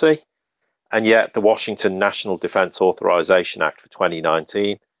policy. And yet the Washington National Defense Authorization Act for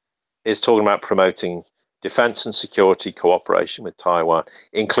 2019 is talking about promoting defense and security cooperation with Taiwan,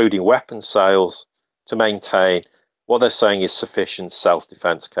 including weapons sales to maintain what they're saying is sufficient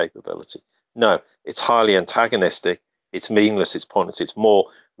self-defense capability. No, it's highly antagonistic. It's meaningless. It's pointless. It's more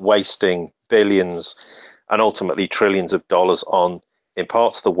wasting billions and ultimately trillions of dollars in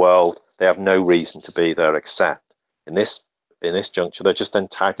parts of the world they have no reason to be there, except in this juncture, they're just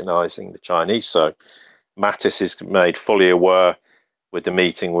antagonizing the Chinese. So Mattis is made fully aware with the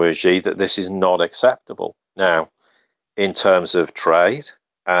meeting with Xi that this is not acceptable. Now, in terms of trade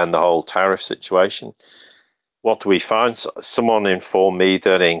and the whole tariff situation, what do we find? Someone informed me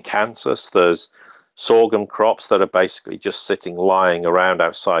that in Kansas, there's sorghum crops that are basically just lying around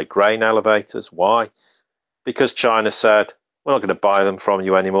outside grain elevators. Why? Because China said, we're not going to buy them from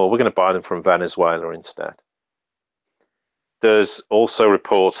you anymore. We're going to buy them from Venezuela instead. There's also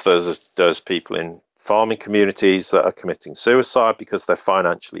reports there's people in farming communities that are committing suicide because they're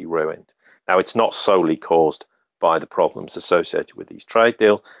financially ruined. Now, it's not solely caused by the problems associated with these trade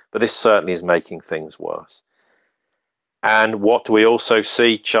deals, but this certainly is making things worse. And what do we also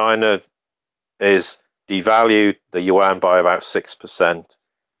see? China is devalued the yuan by about 6%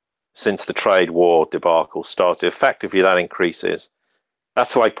 since the trade war debacle started. Effectively, that increases.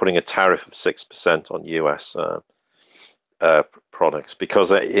 That's like putting a tariff of 6% on US products,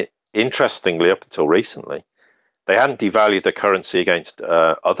 because interestingly, up until recently, they hadn't devalued the currency against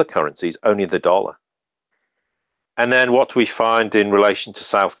other currencies, only the dollar. And then what we find in relation to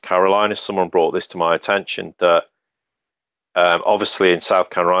South Carolina, someone brought this to my attention, that obviously in South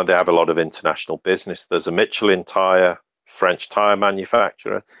Carolina, they have a lot of international business. There's a Michelin tire, French tire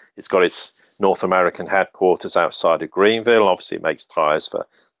manufacturer. It's got its North American headquarters outside of Greenville. Obviously, it makes tires for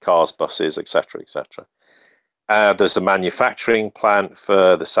cars, buses, etc., etc. There's a manufacturing plant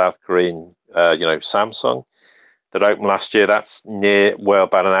for the South Korean, Samsung, that opened last year. That's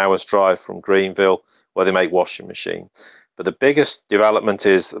about an hour's drive from Greenville, where they make washing machine. But the biggest development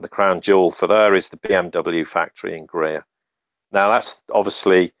is that the crown jewel for there is the BMW factory in Greer. Now, that's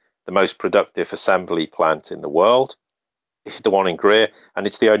obviously the most productive assembly plant in the world, the one in Greer, and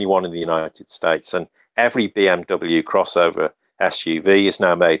it's the only one in the United States. And every BMW crossover SUV is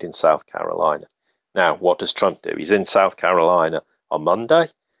now made in South Carolina. Now, what does Trump do? He's in South Carolina on Monday,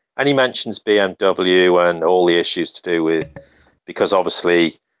 and he mentions BMW and all the issues to do with, because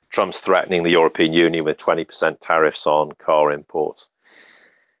obviously Trump's threatening the European Union with 20% tariffs on car imports.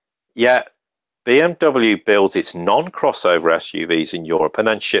 Yet BMW builds its non-crossover SUVs in Europe and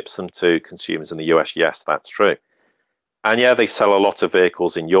then ships them to consumers in the US. Yes, that's true. And yeah, they sell a lot of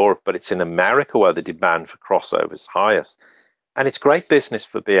vehicles in Europe, but it's in America where the demand for crossovers is highest. And it's great business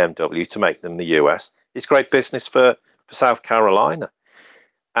for BMW to make them in the US. It's great business for South Carolina.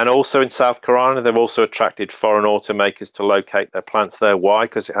 And also in South Carolina, they've also attracted foreign automakers to locate their plants there. Why?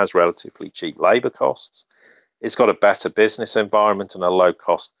 Because it has relatively cheap labor costs. It's got a better business environment and a low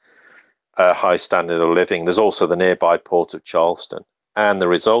cost, high standard of living. There's also the nearby port of Charleston. And the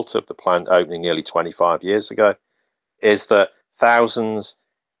result of the plant opening nearly 25 years ago is that thousands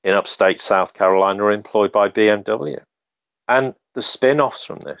in upstate South Carolina are employed by BMW. And the spin-offs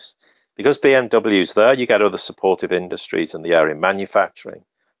from this, because BMW's there, you get other supportive industries in the area, manufacturing,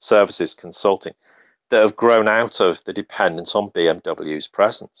 services, consulting, that have grown out of the dependence on BMW's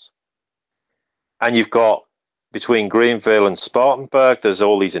presence. And you've got, between Greenville and Spartanburg, there's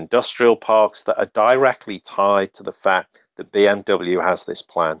all these industrial parks that are directly tied to the fact that BMW has this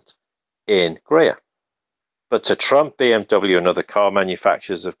plant in Greer. But to Trump, BMW and other car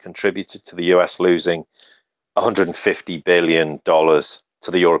manufacturers have contributed to the US losing $150 billion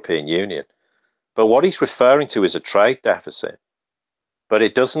to the European Union. But what he's referring to is a trade deficit. But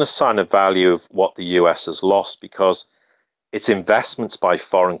it doesn't assign a value of what the US has lost, because its investments by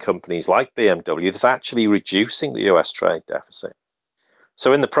foreign companies like BMW that's actually reducing the US trade deficit.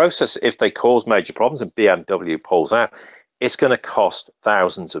 So in the process, if they cause major problems and BMW pulls out, it's going to cost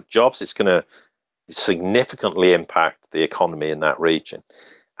thousands of jobs. It's going to significantly impact the economy in that region.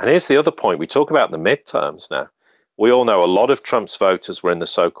 And here's the other point. We talk about the midterms now. We all know a lot of Trump's voters were in the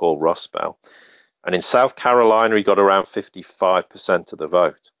so-called Rust Belt. And in South Carolina, he got around 55% of the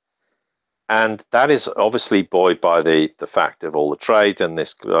vote. And that is obviously buoyed by the fact of all the trade and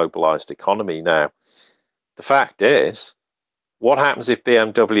this globalized economy now. The fact is, what happens if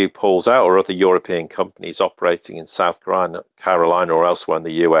BMW pulls out, or other European companies operating in South Carolina or elsewhere in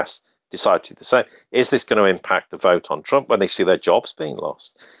the US decide to do the same? Is this going to impact the vote on Trump when they see their jobs being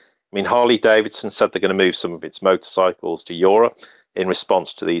lost? I mean, Harley Davidson said they're going to move some of its motorcycles to Europe in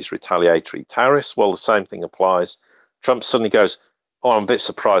response to these retaliatory tariffs. Well, the same thing applies. Trump suddenly goes, oh, I'm a bit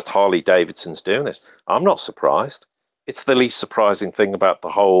surprised Harley Davidson's doing this. I'm not surprised. It's the least surprising thing about the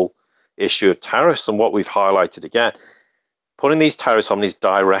whole issue of tariffs. And what we've highlighted again, putting these tariffs on is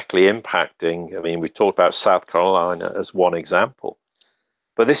directly impacting. I mean, we talked about South Carolina as one example.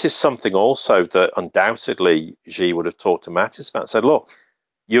 But this is something also that undoubtedly Xi would have talked to Mattis about and said, look,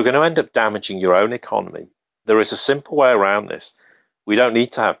 you're going to end up damaging your own economy. There is a simple way around this. We don't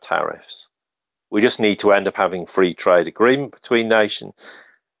need to have tariffs. We just need to end up having free trade agreement between nations.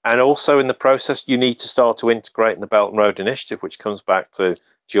 And also in the process, you need to start to integrate in the Belt and Road Initiative, which comes back to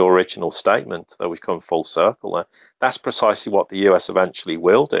your original statement, that we've come full circle there. That's precisely what the US eventually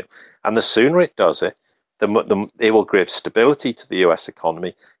will do. And the sooner it does it, it will give stability to the US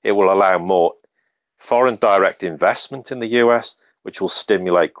economy. It will allow more foreign direct investment in the US, which will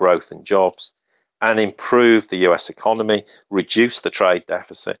stimulate growth and jobs and improve the US economy, reduce the trade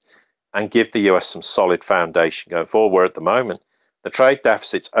deficit, and give the US some solid foundation going forward. Where at the moment, the trade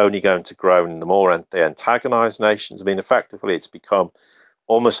deficit's only going to grow in the more they antagonize nations. I mean, effectively, it's become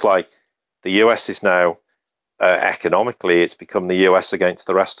almost like the US is now, economically, it's become the US against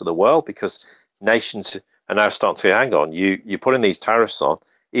the rest of the world, because nations are now starting to say, hang on, you putting these tariffs on,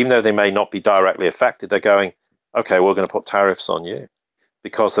 even though they may not be directly affected, they're going, okay, we're going to put tariffs on you,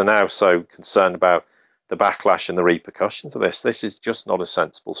 because they're now so concerned about the backlash and the repercussions of this. This is just not a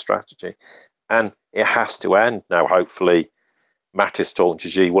sensible strategy. And it has to end. Now, hopefully, Mattis talking to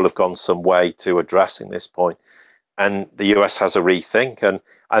Xi will have gone some way to addressing this point. And the US has a rethink. And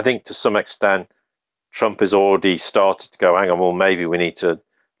I think to some extent, Trump has already started to go, hang on, well, maybe we need to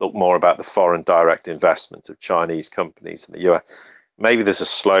look more about the foreign direct investment of Chinese companies in the US. Maybe there's a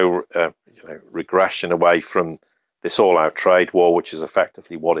slow regression away from this all-out trade war, which is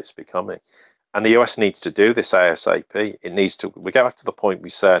effectively what it's becoming. And the US needs to do this ASAP. It needs to, we go back to the point we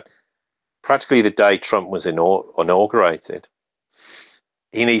said, practically the day Trump was inaugurated,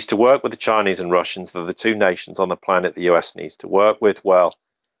 he needs to work with the Chinese and Russians. They're the two nations on the planet the US needs to work with. Well,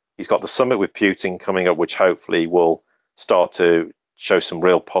 he's got the summit with Putin coming up, which hopefully will start to show some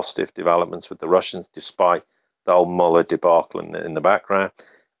real positive developments with the Russians, despite the whole Mueller debacle in the background.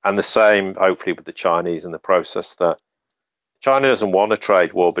 And the same, hopefully, with the Chinese in the process, that China doesn't want a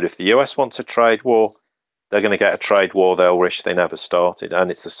trade war, but if the US wants a trade war, they're going to get a trade war they'll wish they never started. And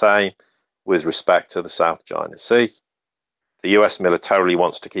it's the same with respect to the South China Sea. The US militarily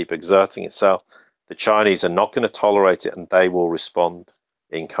wants to keep exerting itself. The Chinese are not going to tolerate it, and they will respond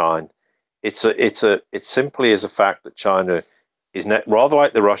in kind. It simply is a fact that China is rather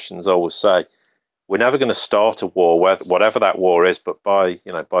like the Russians always say. We're never going to start a war, whatever that war is, but by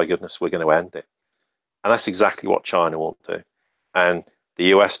goodness, we're going to end it. And that's exactly what China will do. And the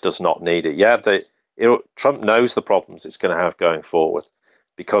US does not need it. Yeah, Trump knows the problems it's going to have going forward,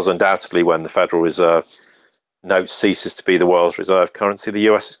 because undoubtedly when the Federal Reserve note ceases to be the world's reserve currency, the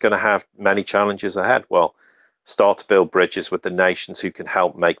US is going to have many challenges ahead. Well, start to build bridges with the nations who can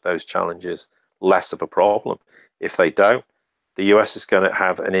help make those challenges less of a problem. If they don't, the US is going to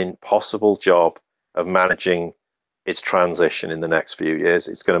have an impossible job of managing its transition in the next few years.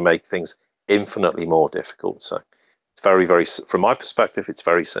 It's going to make things infinitely more difficult. So it's very, very, from my perspective, it's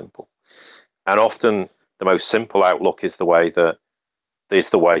very simple. And often the most simple outlook is the way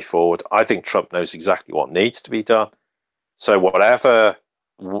forward. I think Trump knows exactly what needs to be done. So whatever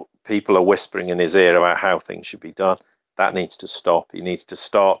people are whispering in his ear about how things should be done, that needs to stop. He needs to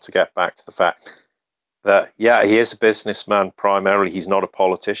start to get back to the fact that, yeah, he is a businessman primarily. He's not a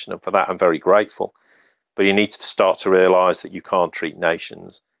politician. And for that, I'm very grateful. But he needs to start to realize that you can't treat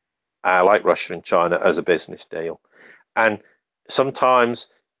nations like Russia and China as a business deal. And sometimes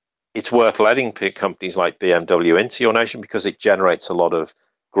it's worth letting companies like BMW into your nation because it generates a lot of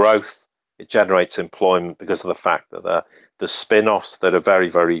growth. It generates employment because of the fact that the spin-offs that are very,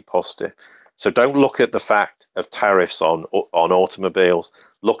 very positive. So don't look at the fact of tariffs on automobiles.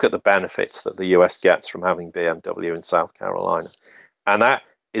 Look at the benefits that the US gets from having BMW in South Carolina. And that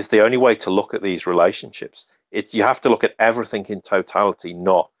is the only way to look at these relationships. You have to look at everything in totality,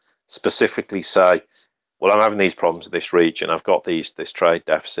 not specifically say, well, I'm having these problems with this region. I've got this trade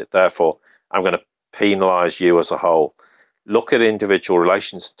deficit. Therefore, I'm going to penalize you as a whole. Look at individual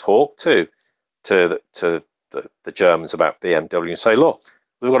relations. Talk to the Germans about BMW and say, look,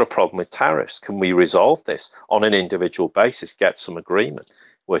 we've got a problem with tariffs. Can we resolve this on an individual basis? Get some agreement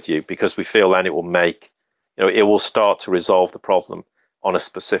with you, because we feel then it will make, it will start to resolve the problem on a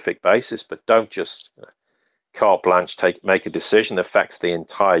specific basis. But don't just carte blanche make a decision that affects the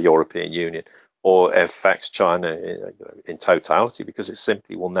entire European Union or affects China in totality, because it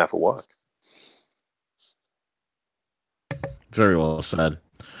simply will never work. Very well said.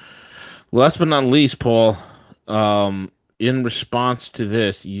 Last but not least, Paul, in response to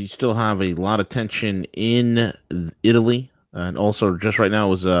this, you still have a lot of tension in Italy. And also, just right now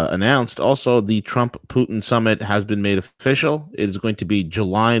was announced, also the Trump-Putin summit has been made official. It is going to be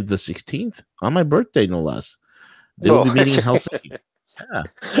July the 16th, on my birthday, no less. They will be meeting in Helsinki.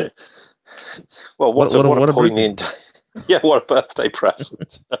 Yeah. Well, what a poignant, yeah, what a birthday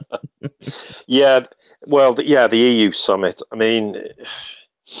present. Yeah, well, the EU summit. I mean,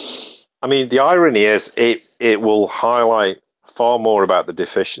 the irony is it will highlight far more about the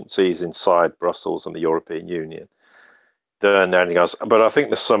deficiencies inside Brussels and the European Union than anything else. But I think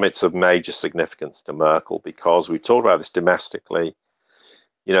the summit's of major significance to Merkel, because we've talked about this domestically.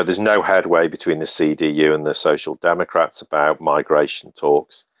 There's no headway between the CDU and the Social Democrats about migration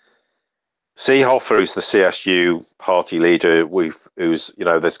talks. Seehofer, who's the CSU party leader,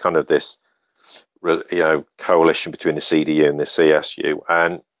 there's kind of this, coalition between the CDU and the CSU,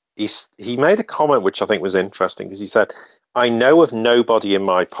 and he made a comment which I think was interesting, because he said, "I know of nobody in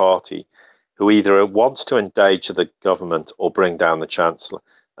my party who either wants to engage the government or bring down the chancellor."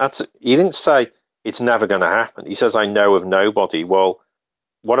 He didn't say it's never going to happen. He says, "I know of nobody." Well,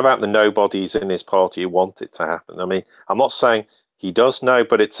 what about the nobodies in his party who want it to happen? I mean, I'm not saying he does know,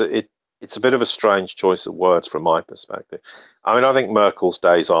 but it's a bit of a strange choice of words from my perspective. I think Merkel's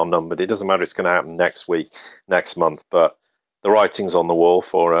days are numbered. It doesn't matter. It's going to happen next week, next month, but the writing's on the wall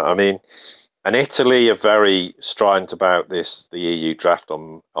for her. And Italy are very strident about the EU draft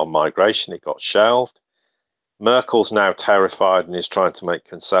on migration. It got shelved. Merkel's now terrified and is trying to make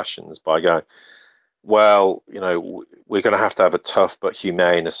concessions by going, well, we're going to have a tough but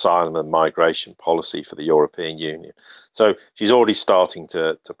humane asylum and migration policy for the European Union. So she's already starting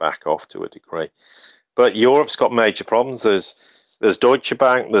to back off to a degree. But Europe's got major problems. There's Deutsche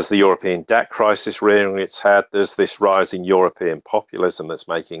Bank, there's the European debt crisis rearing its head, there's this rising European populism that's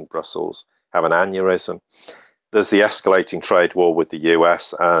making Brussels have an aneurysm. There's the escalating trade war with the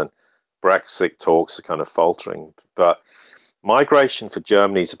US, and Brexit talks are kind of faltering. But migration for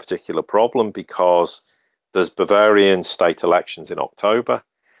Germany is a particular problem because there's Bavarian state elections in October.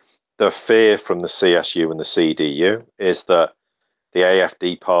 The fear from the CSU and the CDU is that the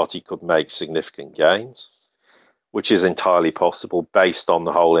AfD party could make significant gains, which is entirely possible based on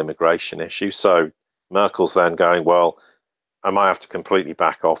the whole immigration issue. So, Merkel's then going, well, I might have to completely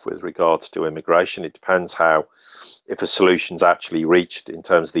back off with regards to immigration. It depends if a solution's actually reached in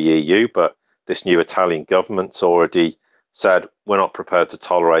terms of the EU, but this new Italian government's already said we're not prepared to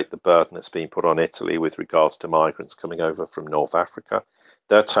tolerate the burden that's being put on Italy with regards to migrants coming over from North Africa.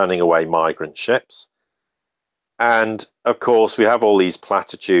 They're turning away migrant ships. And of course, we have all these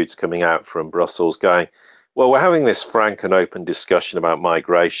platitudes coming out from Brussels going, well, we're having this frank and open discussion about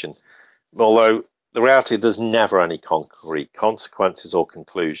migration, although the reality, there's never any concrete consequences or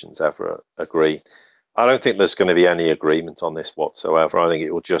conclusions ever agreed. I don't think there's going to be any agreement on this whatsoever. I think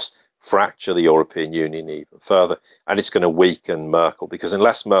it will just fracture the European Union even further, and it's going to weaken Merkel, because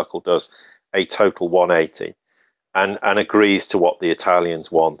unless Merkel does a total 180 and agrees to what the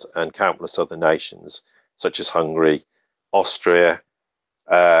Italians want and countless other nations, such as Hungary, Austria,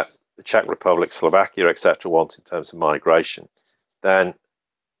 the Czech Republic, Slovakia, etc., want in terms of migration, then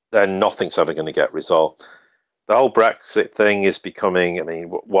nothing's ever going to get resolved. The whole Brexit thing is becoming, I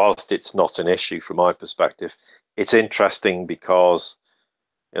mean, whilst it's not an issue from my perspective, it's interesting because,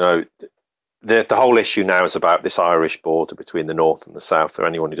 you know, the whole issue now is about this Irish border between the north and the south. For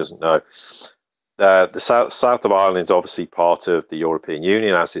anyone who doesn't know, the south of Ireland is obviously part of the European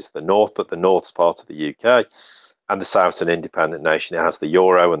Union, as is the north, but the north's part of the UK, and the south's an independent nation. It has the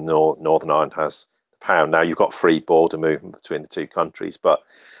euro, and Northern Ireland has the pound. Now, you've got free border movement between the two countries, but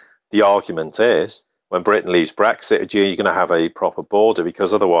the argument is when Britain leaves Brexit, you're going to have a proper border,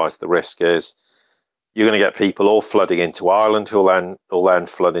 because otherwise the risk is you're going to get people all flooding into Ireland who'll then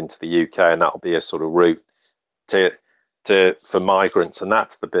flood into the UK, and that'll be a sort of route for migrants. And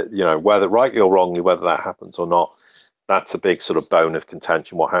that's the bit, you know, whether rightly or wrongly, whether that happens or not, that's a big sort of bone of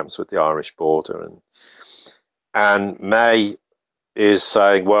contention, what happens with the Irish border. And May is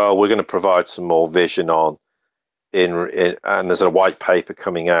saying, well, we're going to provide some more vision on and there's a white paper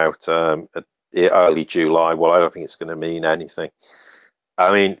coming out at early July. Well, I don't think it's going to mean anything.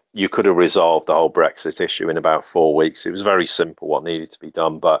 I mean, you could have resolved the whole Brexit issue in about 4 weeks. It was very simple what needed to be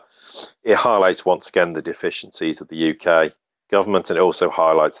done, but it highlights once again the deficiencies of the UK government, and it also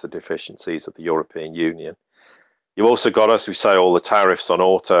highlights the deficiencies of the European Union. You've also got, as we say, all the tariffs on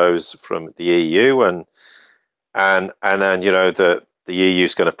autos from the EU, and then, you know, the EU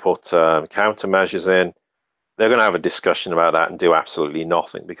is going to put countermeasures in. They're going to have a discussion about that and do absolutely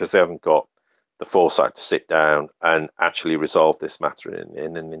nothing, because they haven't got the foresight to sit down and actually resolve this matter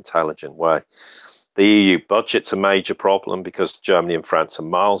in an intelligent way. The EU budget's a major problem because Germany and France are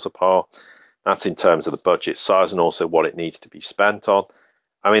miles apart. That's in terms of the budget size and also what it needs to be spent on.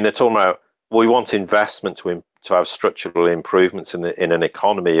 I mean, they're talking about, well, we want investment to have structural improvements in an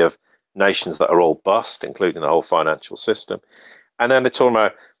economy of nations that are all bust, including the whole financial system. And then they're talking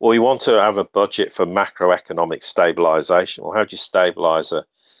about, well, we want to have a budget for macroeconomic stabilization. Well, how do you stabilize a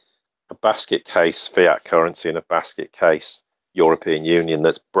basket case fiat currency and a basket case European Union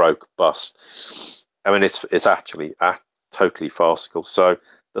that's broke, bust? I mean, it's actually totally farcical. So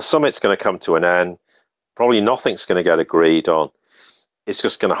the summit's going to come to an end. Probably nothing's going to get agreed on. It's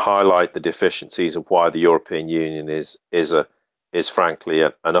just going to highlight the deficiencies of why the European Union is frankly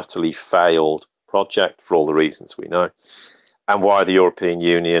an utterly failed project for all the reasons we know, and why the European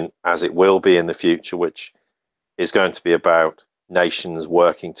Union, as it will be in the future, which is going to be about nations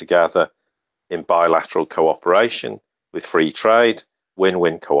working together in bilateral cooperation with free trade,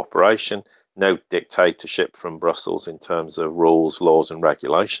 win-win cooperation, no dictatorship from Brussels in terms of rules, laws and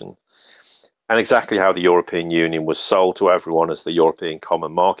regulations, and exactly how the European Union was sold to everyone as the European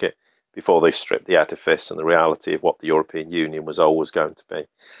common market before they stripped the edifice and the reality of what the European Union was always going to be.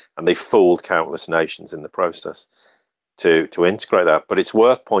 And they fooled countless nations in the process to integrate that. But it's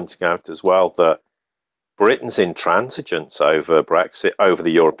worth pointing out as well that Britain's intransigence over Brexit, over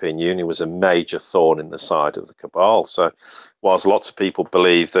the European Union, was a major thorn in the side of the cabal. So whilst lots of people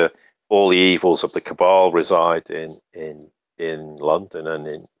believe that all the evils of the cabal reside in London,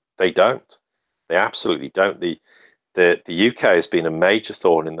 and they don't. They absolutely don't. The UK has been a major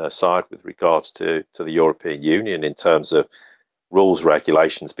thorn in their side with regards to the European Union in terms of rules,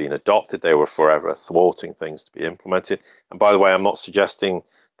 regulations being adopted. They were forever thwarting things to be implemented. And by the way, I'm not suggesting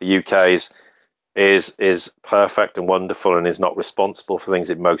the UK is perfect and wonderful and is not responsible for things.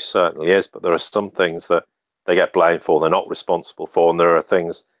 It most certainly is. But there are some things that they get blamed for, they're not responsible for, and there are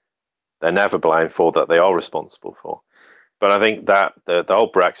things they're never blamed for that they are responsible for. But I think that the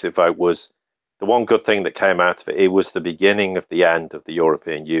whole Brexit vote was the one good thing that came out of it. It was the beginning of the end of the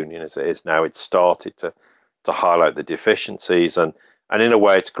European Union as it is now. It started to highlight the deficiencies, and in a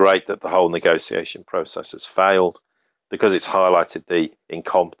way it's great that the whole negotiation process has failed, because it's highlighted the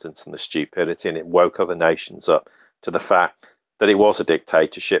incompetence and the stupidity, and it woke other nations up to the fact that it was a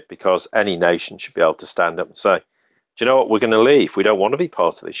dictatorship, because any nation should be able to stand up and say, do you know what, we're going to leave. We don't want to be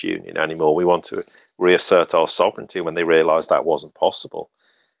part of this union anymore. We want to reassert our sovereignty. When they realised that wasn't possible,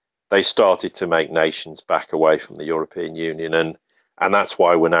 they started to make nations back away from the European Union. And that's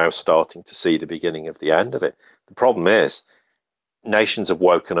why we're now starting to see the beginning of the end of it. The problem is, nations have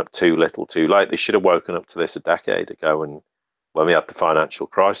woken up too little, too late. They should have woken up to this a decade ago. And when we had the financial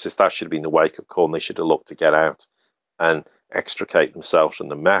crisis, that should have been the wake-up call, and they should have looked to get out and extricate themselves from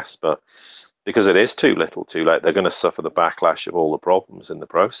the mess. But because it is too little, too late, they're going to suffer the backlash of all the problems in the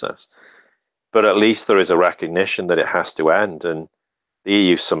process. But at least there is a recognition that it has to end, and the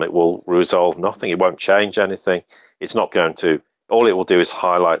EU summit will resolve nothing. It won't change anything. It's not going to. All it will do is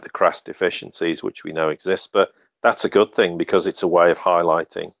highlight the crass deficiencies which we know exist. But that's a good thing, because it's a way of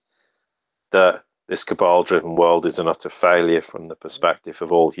highlighting that this cabal-driven world is an utter failure from the perspective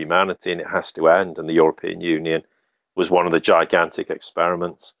of all humanity, and it has to end. And the European Union was one of the gigantic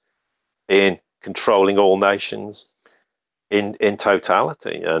experiments in controlling all nations in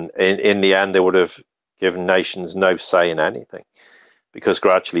totality. And in the end, they would have given nations no say in anything, because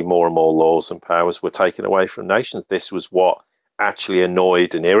gradually more and more laws and powers were taken away from nations. This was what actually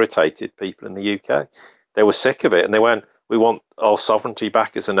annoyed and irritated people in the UK. They were sick of it, and they went, we want our sovereignty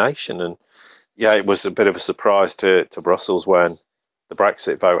back as a nation. And yeah, it was a bit of a surprise to Brussels when the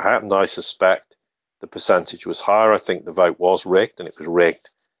Brexit vote happened. I suspect the percentage was higher. I think the vote was rigged, and it was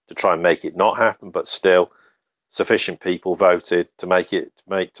rigged to try and make it not happen, but still sufficient people voted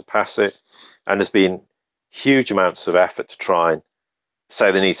to pass it. And there's been huge amounts of effort to try and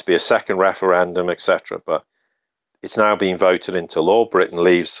say there needs to be a second referendum, etc. But it's now being voted into law. Britain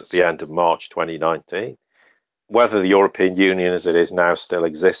leaves at the end of March 2019. Whether the European Union as it is now still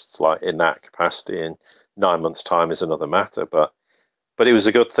exists like in that capacity in 9 months' time is another matter. But it was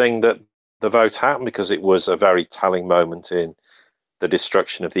a good thing that the vote happened, because it was a very telling moment in the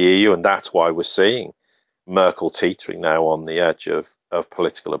destruction of the EU. And that's why we're seeing Merkel teetering now on the edge of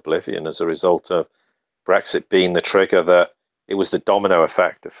political oblivion as a result of Brexit being the trigger. That it was the domino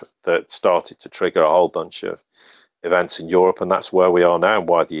effect that started to trigger a whole bunch of events in Europe. And that's where we are now, and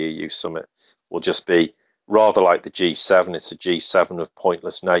why the EU summit will just be rather like the G7. It's a G7 of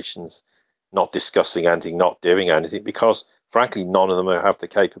pointless nations not discussing anything, not doing anything, because frankly, none of them have the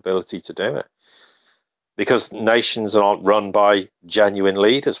capability to do it. Because nations aren't run by genuine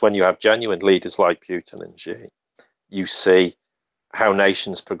leaders. When you have genuine leaders like Putin and Xi, you see how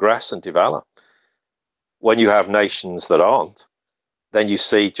nations progress and develop. When you have nations that aren't, then you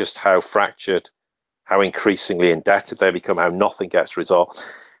see just how fractured, how increasingly indebted they become, how nothing gets resolved.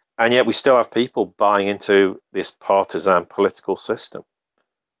 And yet we still have people buying into this partisan political system.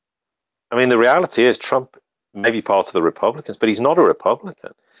 I mean, the reality is Trump may be part of the Republicans, but he's not a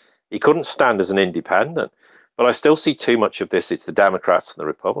Republican. He couldn't stand as an independent. But I still see too much of this. It's the Democrats and the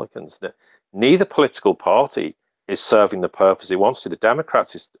Republicans. Neither political party is serving the purpose it wants to. The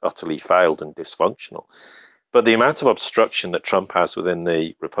Democrats is utterly failed and dysfunctional. But the amount of obstruction that Trump has within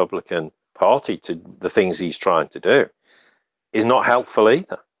the Republican Party to the things he's trying to do is not helpful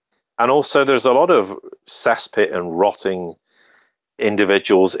either. And also there's a lot of cesspit and rotting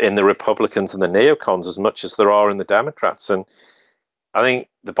individuals in the Republicans and the neocons as much as there are in the Democrats. And I think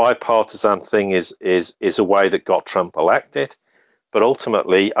the bipartisan thing is a way that got Trump elected. But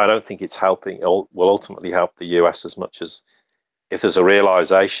ultimately, I don't think it's helping. It will ultimately help the US as much as if there's a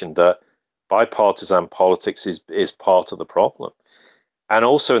realization that bipartisan politics is part of the problem. And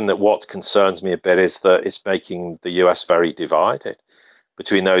also in that what concerns me a bit is that it's making the US very divided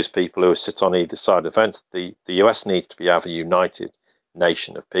between those people who sit on either side of the fence. The US needs to have a united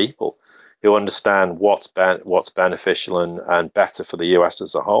nation of people who understand what's beneficial and better for the US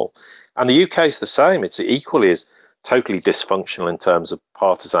as a whole. And the UK is the same. It's equally as totally dysfunctional in terms of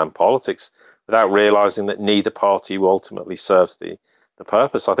partisan politics without realizing that neither party ultimately serves the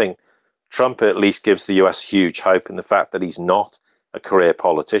purpose. I think Trump at least gives the US huge hope in the fact that he's not a career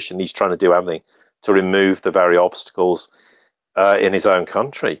politician. He's trying to do everything to remove the very obstacles in his own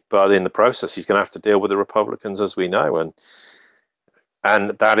country. But in the process, he's going to have to deal with the Republicans, as we know.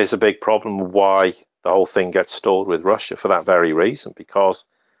 And that is a big problem why the whole thing gets stalled with Russia, for that very reason, because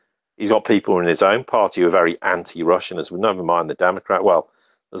he's got people in his own party who are very anti-Russian, as we never mind the Democrat. Well,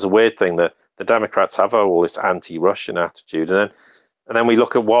 there's a weird thing that the Democrats have all this anti-Russian attitude. And then we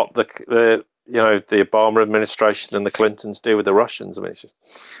look at what the Obama administration and the Clintons do with the Russians. I mean,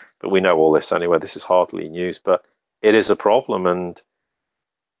 but we know all this anyway. This is hardly news, but it is a problem. And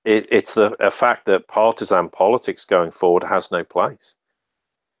it's a fact that partisan politics going forward has no place.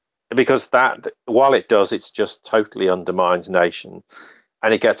 Because that, while it does, it's just totally undermines nation,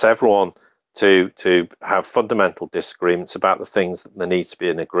 and it gets everyone to have fundamental disagreements about the things that there needs to be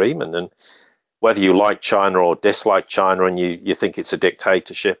an agreement. And whether you like China or dislike China and you think it's a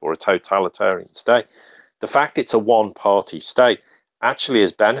dictatorship or a totalitarian state, the fact it's a one-party state actually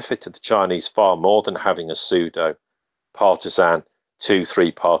has benefited the Chinese far more than having a pseudo-partisan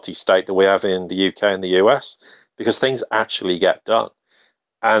 2-3 party state that we have in the UK and the US, because things actually get done.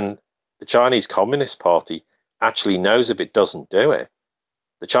 And the Chinese Communist Party actually knows if it doesn't do it,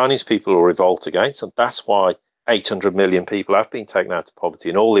 the Chinese people will revolt against them. That's why 800 million people have been taken out of poverty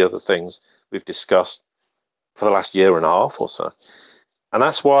and all the other things we've discussed for the last year and a half or so. And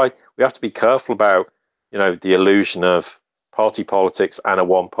that's why we have to be careful about, the illusion of party politics and a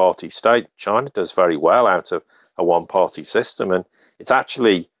one-party state. China does very well out of a one-party system, and it's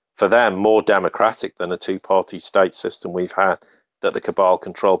actually, for them, more democratic than a two-party state system we've had that the cabal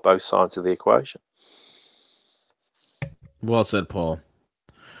control both sides of the equation. Well said, Paul.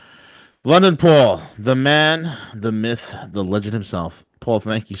 London Paul, the man, the myth, the legend himself. Paul,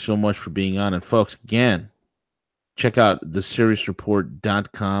 thank you so much for being on. And folks, again, check out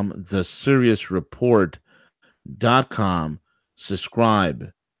thesiriusreport.com, thesiriusreport.com.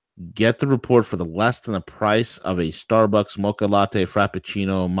 Subscribe. Get the report for the less than the price of a Starbucks mocha latte,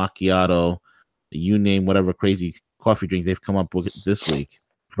 frappuccino, macchiato, you name whatever crazy coffee drink they've come up with this week.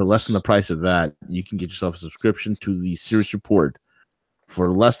 For less than the price of that, you can get yourself a subscription to the Sirius Report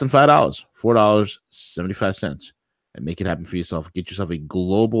for less than $5, $4.75, and make it happen for yourself. Get yourself a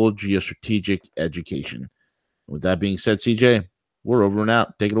global geostrategic education. With that being said, CJ, we're over and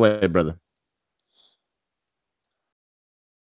out. Take it away, brother.